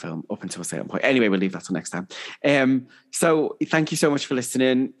entertaining film up until a certain point. Anyway, we'll leave that till next time. So thank you so much for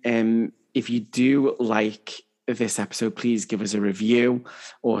listening. If you do like this episode, please give us a review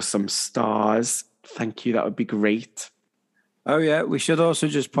or some stars. Thank you. That would be great. Oh, yeah. We should also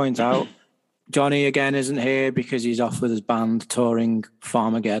just point out Johnny again isn't here because he's off with his band touring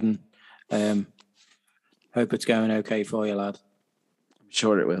Farmageddon. Hope it's going okay for you, lad. I'm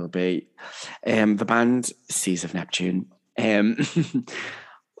sure it will be. The band Seas of Neptune.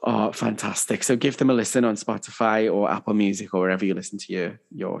 Oh, fantastic. So give them a listen on Spotify or Apple Music or wherever you listen to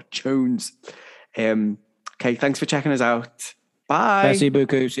your tunes. Okay, thanks for checking us out. Bye. Merci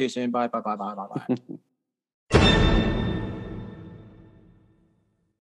beaucoup. See you soon. Bye.